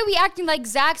it. Why are we acting like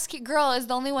Zach's girl is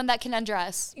the only one that can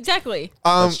undress? exactly.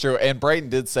 That's true. And Brighton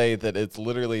did say that it's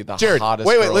literally the Jared, hottest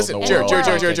wait, girl listen, in the Jared, world. Jared,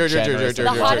 Like, Jared, Jared, generous Jared, and Jared,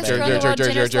 The hottest Jared, girl in the Jared, world,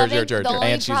 Jared, generous, Jared, loving. Jared, The Jared.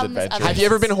 only And she's problem is adventurous. others. Have you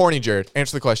ever been horny, Jared?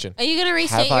 Answer the question. Are you gonna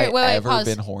restate Have I your wait, ever pause.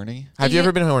 been horny? Have you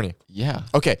ever been horny? Yeah.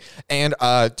 Okay. And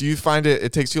do you find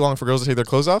it takes too long for girls to take their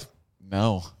clothes off?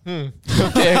 No.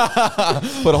 Okay.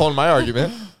 Put a hole in my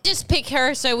argument. Just pick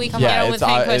her so we can get Yeah, on with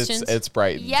fan questions. it's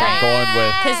Brighton. Yes. I'm going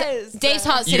with. Because Dave's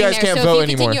hot You sitting guys there, can't so vote if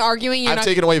you anymore. continue arguing, you're I'm not.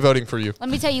 taking away voting for you. Let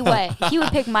me tell you what. He would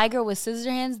pick my girl with scissor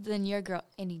hands than your girl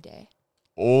any day.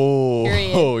 Oh,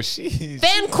 Period. sheesh.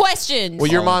 Fan questions. Well,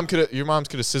 your moms could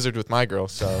have scissored with my girl.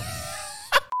 So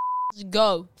Let's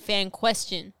go. Fan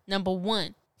question number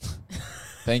 1.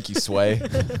 Thank you, Sway.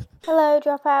 Hello,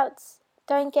 dropouts.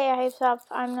 Don't get your hopes up.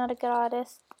 I'm not a good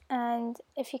artist, and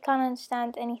if you can't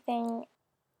understand anything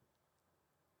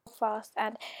fast,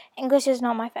 and English is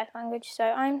not my first language, so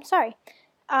I'm sorry.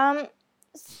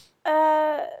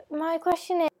 My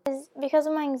question is, because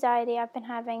of my anxiety, I've been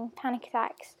having panic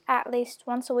attacks at least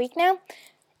once a week now.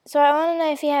 So I want to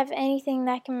know if you have anything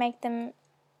that can make them,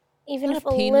 even Not if a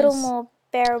a little penis. more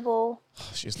bearable.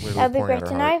 she's literally That'd be pouring great out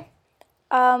to her heart.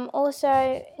 know.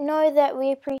 Also, know that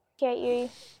we appreciate you.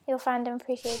 Your fandom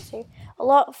appreciates you a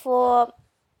lot for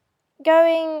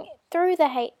going through the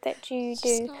hate that you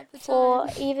do not the for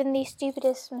time. even the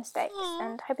stupidest mistakes.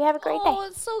 And hope you have a great day. Oh,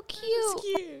 it's so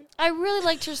cute. I really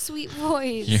liked your sweet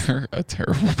voice. You're a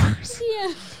terrible person.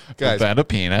 Yeah. Guys, Is that a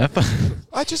peanut?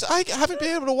 I haven't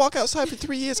been able to walk outside for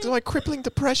 3 years because of my crippling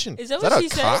depression. Is that Is what that she a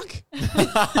said?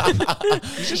 cock? You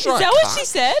just Is saw a that what cock? she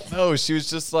said? No, she was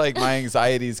just like, my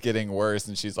anxiety's getting worse,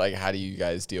 and she's like, how do you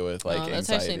guys deal with like Oh, that's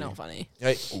anxiety? actually not funny.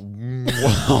 Hey,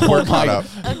 Oh we're my caught up.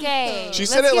 Okay. She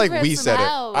said let's it give like her we some said it.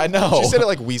 help. I know. She said it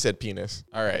like we said penis.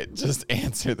 All right, just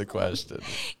answer the question.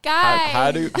 Guys.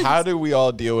 How do we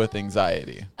all deal with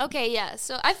anxiety? Okay, yeah.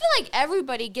 So I feel like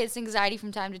everybody gets anxiety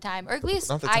from time to time, or at least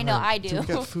Not the I know time. I do. Dude,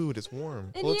 we got food. It's warm.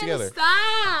 And Pull it you gotta together.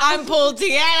 Stop. I'm pulled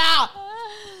together. All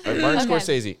right, Martin Okay.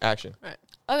 Scorsese, action.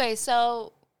 Okay,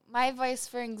 so my advice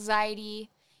for anxiety,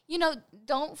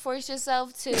 don't force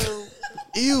yourself to.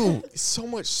 Ew, so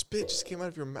much spit just came out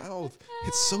of your mouth.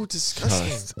 It's so disgusting.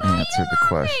 Just answer the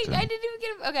question. I didn't even get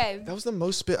it. Okay. That was the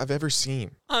most spit I've ever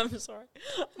seen. I'm sorry.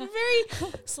 I'm a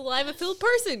very saliva-filled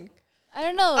person. I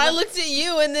don't know. I looked at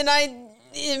you and then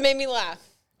it made me laugh.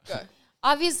 Go.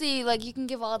 Obviously, like, you can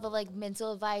give all the like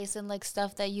mental advice and like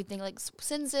stuff that you think, like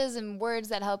sentences and words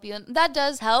that help you, and that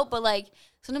does help. But like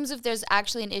sometimes if there's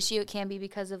actually an issue, it can be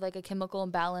because of like a chemical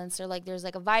imbalance, or like there's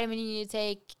like a vitamin you need to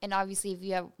take. And obviously, if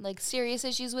you have like serious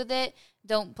issues with it,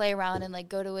 don't play around and like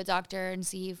go to a doctor and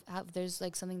see if there's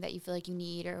like something that you feel like you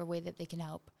need or a way that they can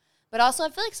help. But also, I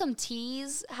feel like some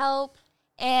teas help.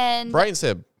 And Brighton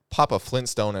said, "Pop a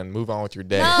Flintstone and move on with your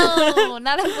day." no,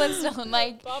 not a Flintstone.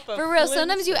 Like Papa for real,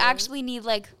 sometimes you Flintstone. actually need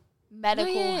like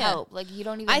medical yeah. help. Like you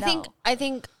don't even I know.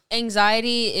 think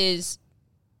anxiety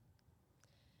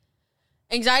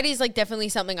Anxiety is like definitely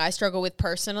something I struggle with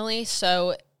personally.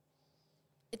 So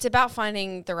it's about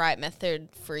finding the right method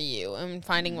for you and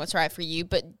finding what's right for you,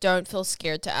 but don't feel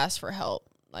scared to ask for help.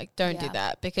 Like, don't do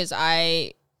that, because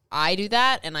I do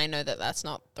that, and I know that that's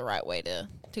not the right way to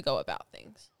go about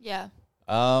things. Yeah.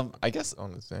 I guess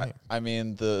I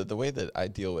mean the way that I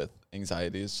deal with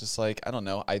anxiety is just like, I don't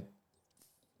know, I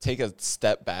take a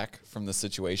step back from the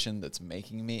situation that's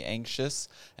making me anxious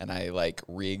and I like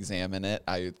re-examine it.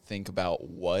 I think about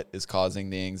what is causing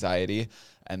the anxiety,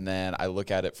 and then I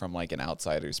look at it from like an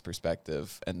outsider's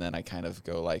perspective, and then I kind of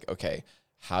go like, okay,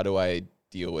 how do I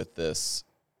deal with this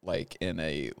like in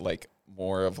a like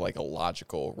more of like a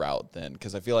logical route then,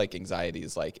 because I feel like anxiety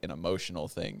is like an emotional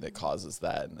thing that causes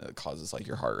that, and it causes like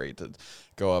your heart rate to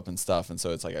go up and stuff. And so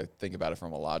it's like I think about it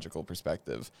from a logical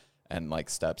perspective and like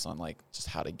steps on like just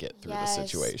how to get through the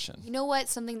situation. You know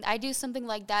what? I do something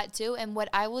like that too. And what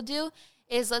I will do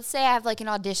is, let's say I have like an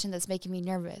audition that's making me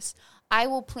nervous. I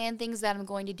will plan things that I'm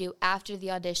going to do after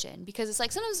the audition, because it's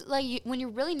like sometimes like when you're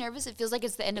really nervous, it feels like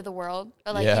it's the end of the world,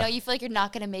 or like, you know, you feel like you're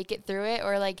not going to make it through it,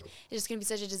 or like it's just going to be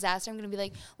such a disaster. I'm going to be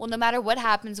like, well, no matter what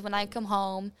happens when I come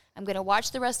home, I'm going to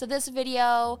watch the rest of this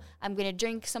video. I'm going to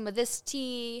drink some of this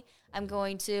tea. I'm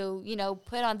going to, you know,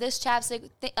 put on this chapstick.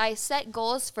 I set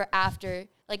goals for after,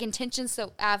 like intentions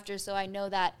so after, so I know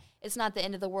that it's not the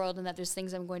end of the world and that there's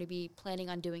things I'm going to be planning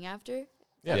on doing after.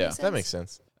 That makes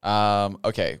sense.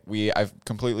 Okay, I've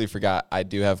completely forgot. I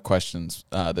do have questions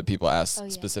that people ask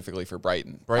specifically for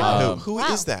Brighton. Brighton, who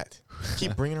is that?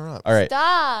 Keep bringing her up. All right.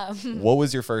 Stop. What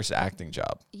was your first acting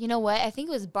job? You know what? I think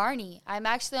it was Barney. I'm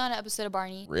actually on an episode of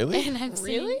Barney. Really? And I'm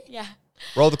Really? Yeah.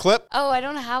 Roll the clip. Oh, I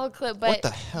don't have a clip, but What the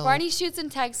hell? Barney shoots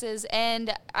in Texas,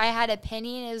 and I had a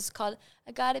penny, and it was called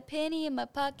 "I Got a Penny in My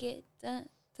Pocket,"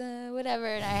 whatever,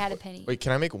 and I had a penny. Wait,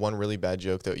 can I make one really bad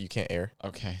joke that you can't air?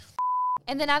 Okay.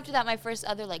 And then after that, my first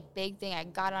other like big thing, I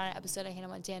got on an episode of Hannah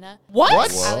Montana. What? I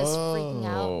was freaking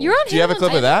out. You're on Do you have a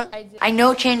clip of that? I did. I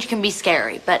know change can be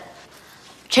scary, but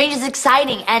change is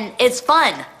exciting and it's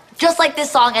fun. Just like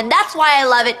this song, and that's why I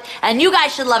love it, and you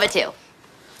guys should love it too.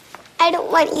 I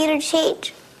don't want you to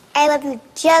change. I love you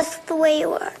just the way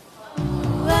you are.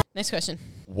 Next question.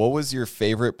 What was your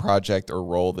favorite project or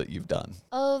role that you've done?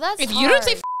 Oh, that's If hard. you don't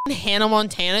say Hannah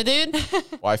Montana, dude.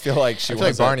 Well, I feel like I feel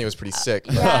like Barney was pretty sick.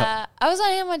 Yeah, I was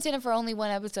on Hannah Montana for only one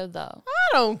episode though. I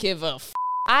don't give a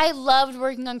I loved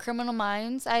working on Criminal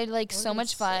Minds. I had like so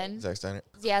much fun. Zack Steiner.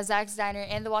 Yeah, Zack's Diner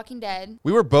and The Walking Dead.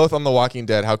 We were both on The Walking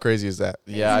Dead. How crazy is that?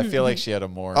 Yeah, I feel like she had a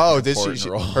more Did important she?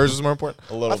 role. Hers was more important?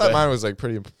 A little I thought bit. mine was like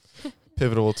pretty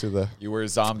pivotal to the... You were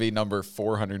zombie number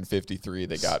 453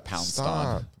 that got pounced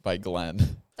on by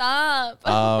Glenn.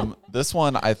 Stop. This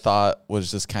one I thought was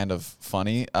just kind of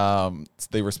funny.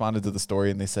 They responded to the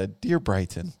story and they said, "Dear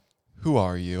Brighton, who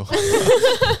are you?"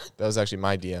 That was actually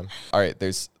my DM. All right,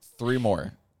 there's 3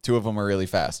 more. 2 of them are really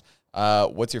fast.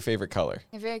 What's your favorite color?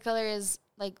 My favorite color is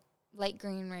like light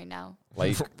green right now.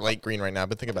 Light green right now,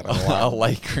 but think about it a lot.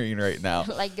 Light green right now.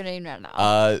 Light green right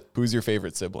now. Who's your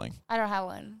favorite sibling? I don't have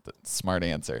one. Smart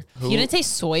answer. You didn't say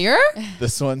Sawyer?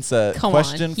 This one said, Come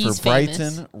question on, for he's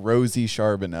Brighton, famous. Rosie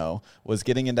Charbonneau. Was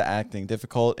getting into acting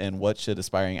difficult, and what should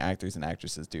aspiring actors and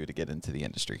actresses do to get into the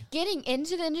industry? Getting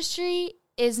into the industry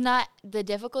is not the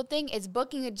difficult thing. It's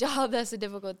booking a job that's the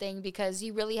difficult thing, because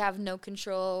you really have no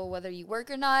control whether you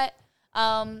work or not.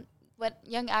 What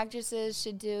young actresses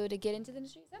should do to get into the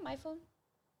industry. Is that my phone?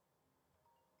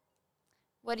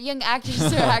 What young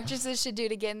actors or actresses should do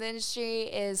to get in the industry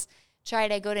is try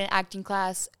to go to an acting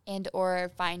class and or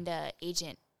find an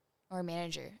agent or a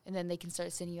manager, and then they can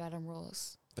start sending you out on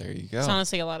roles. There you go. It's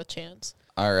honestly a lot of chance.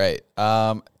 All right.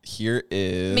 Here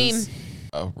is Meme.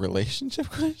 a relationship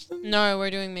question. No,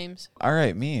 we're doing memes. All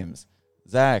right, memes.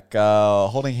 Zach,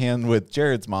 holding hand with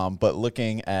Jared's mom, but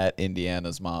looking at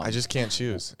Indiana's mom. I just can't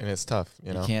choose, and it's tough,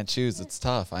 you know? You can't choose. It's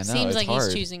tough. I know. Seems it's like hard.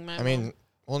 he's choosing my I mean,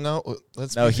 well, no,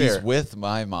 let's No, be fair. he's with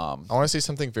my mom. I want to say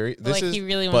something very... But like he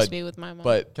really wants to be with my mom.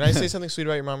 But Can I say something sweet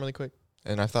about your mom really quick?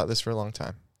 And I've thought this for a long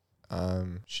time.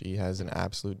 She has an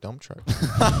absolute dump truck.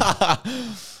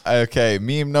 Okay,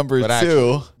 meme number 2.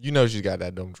 Actually, you know she's got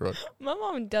that dump truck. my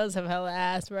mom does have hella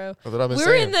ass, bro. That's what I've been We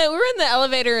saying. were in the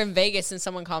elevator in Vegas and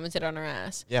someone commented on her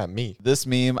ass. Yeah, me. This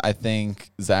meme, I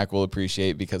think Zach will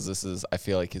appreciate, because this is, I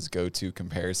feel like, his go-to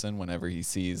comparison whenever he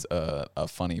sees a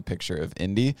funny picture of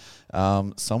Indy.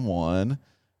 Someone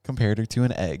compared her to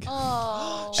an egg.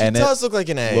 Oh. She does look like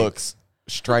an egg. Looks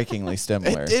strikingly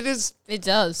similar. It is It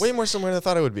does. way more similar than I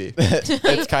thought it would be.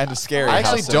 It's kind of scary. I how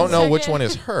actually similar. don't know which one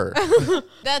is her.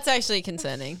 That's actually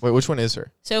concerning. Wait, which one is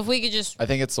her? So if we could just I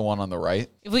think it's the one on the right.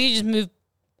 move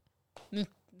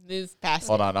move past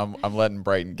Hold on, I'm letting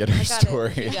Brighton get her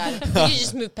story. it. You got it. You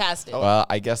just move past it. Well,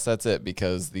 I guess that's it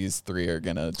because these three are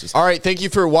gonna just. All right, thank you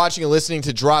for watching and listening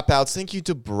to Dropouts. Thank you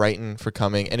to Brighton for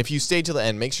coming. And if you stayed till the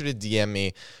end, make sure to DM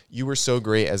me. You were so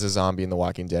great as a zombie in The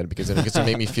Walking Dead because it gets to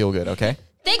make me feel good, okay?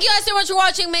 Thank you guys so much for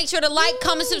watching. Make sure to like,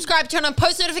 comment, subscribe, turn on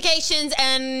post notifications,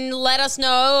 and let us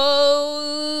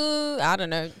know. I don't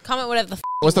know. Comment whatever the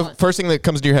What's the first thing that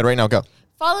comes to your head right now? Go.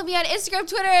 Follow me on Instagram,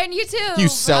 Twitter, and YouTube. You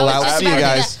sell out. See you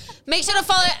guys. Make sure to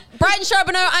follow Brighton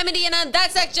Charbonneau. I'm Indiana.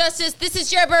 That's Zach Justice. This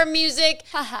is Jerber Music.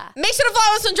 Make sure to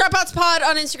follow us on Dropouts Pod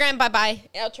on Instagram. Bye-bye.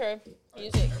 Outro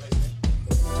music.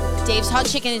 Dave's Hot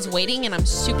Chicken is waiting, and I'm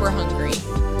super hungry.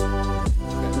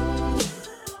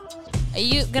 Are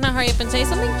you going to hurry up and say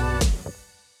something?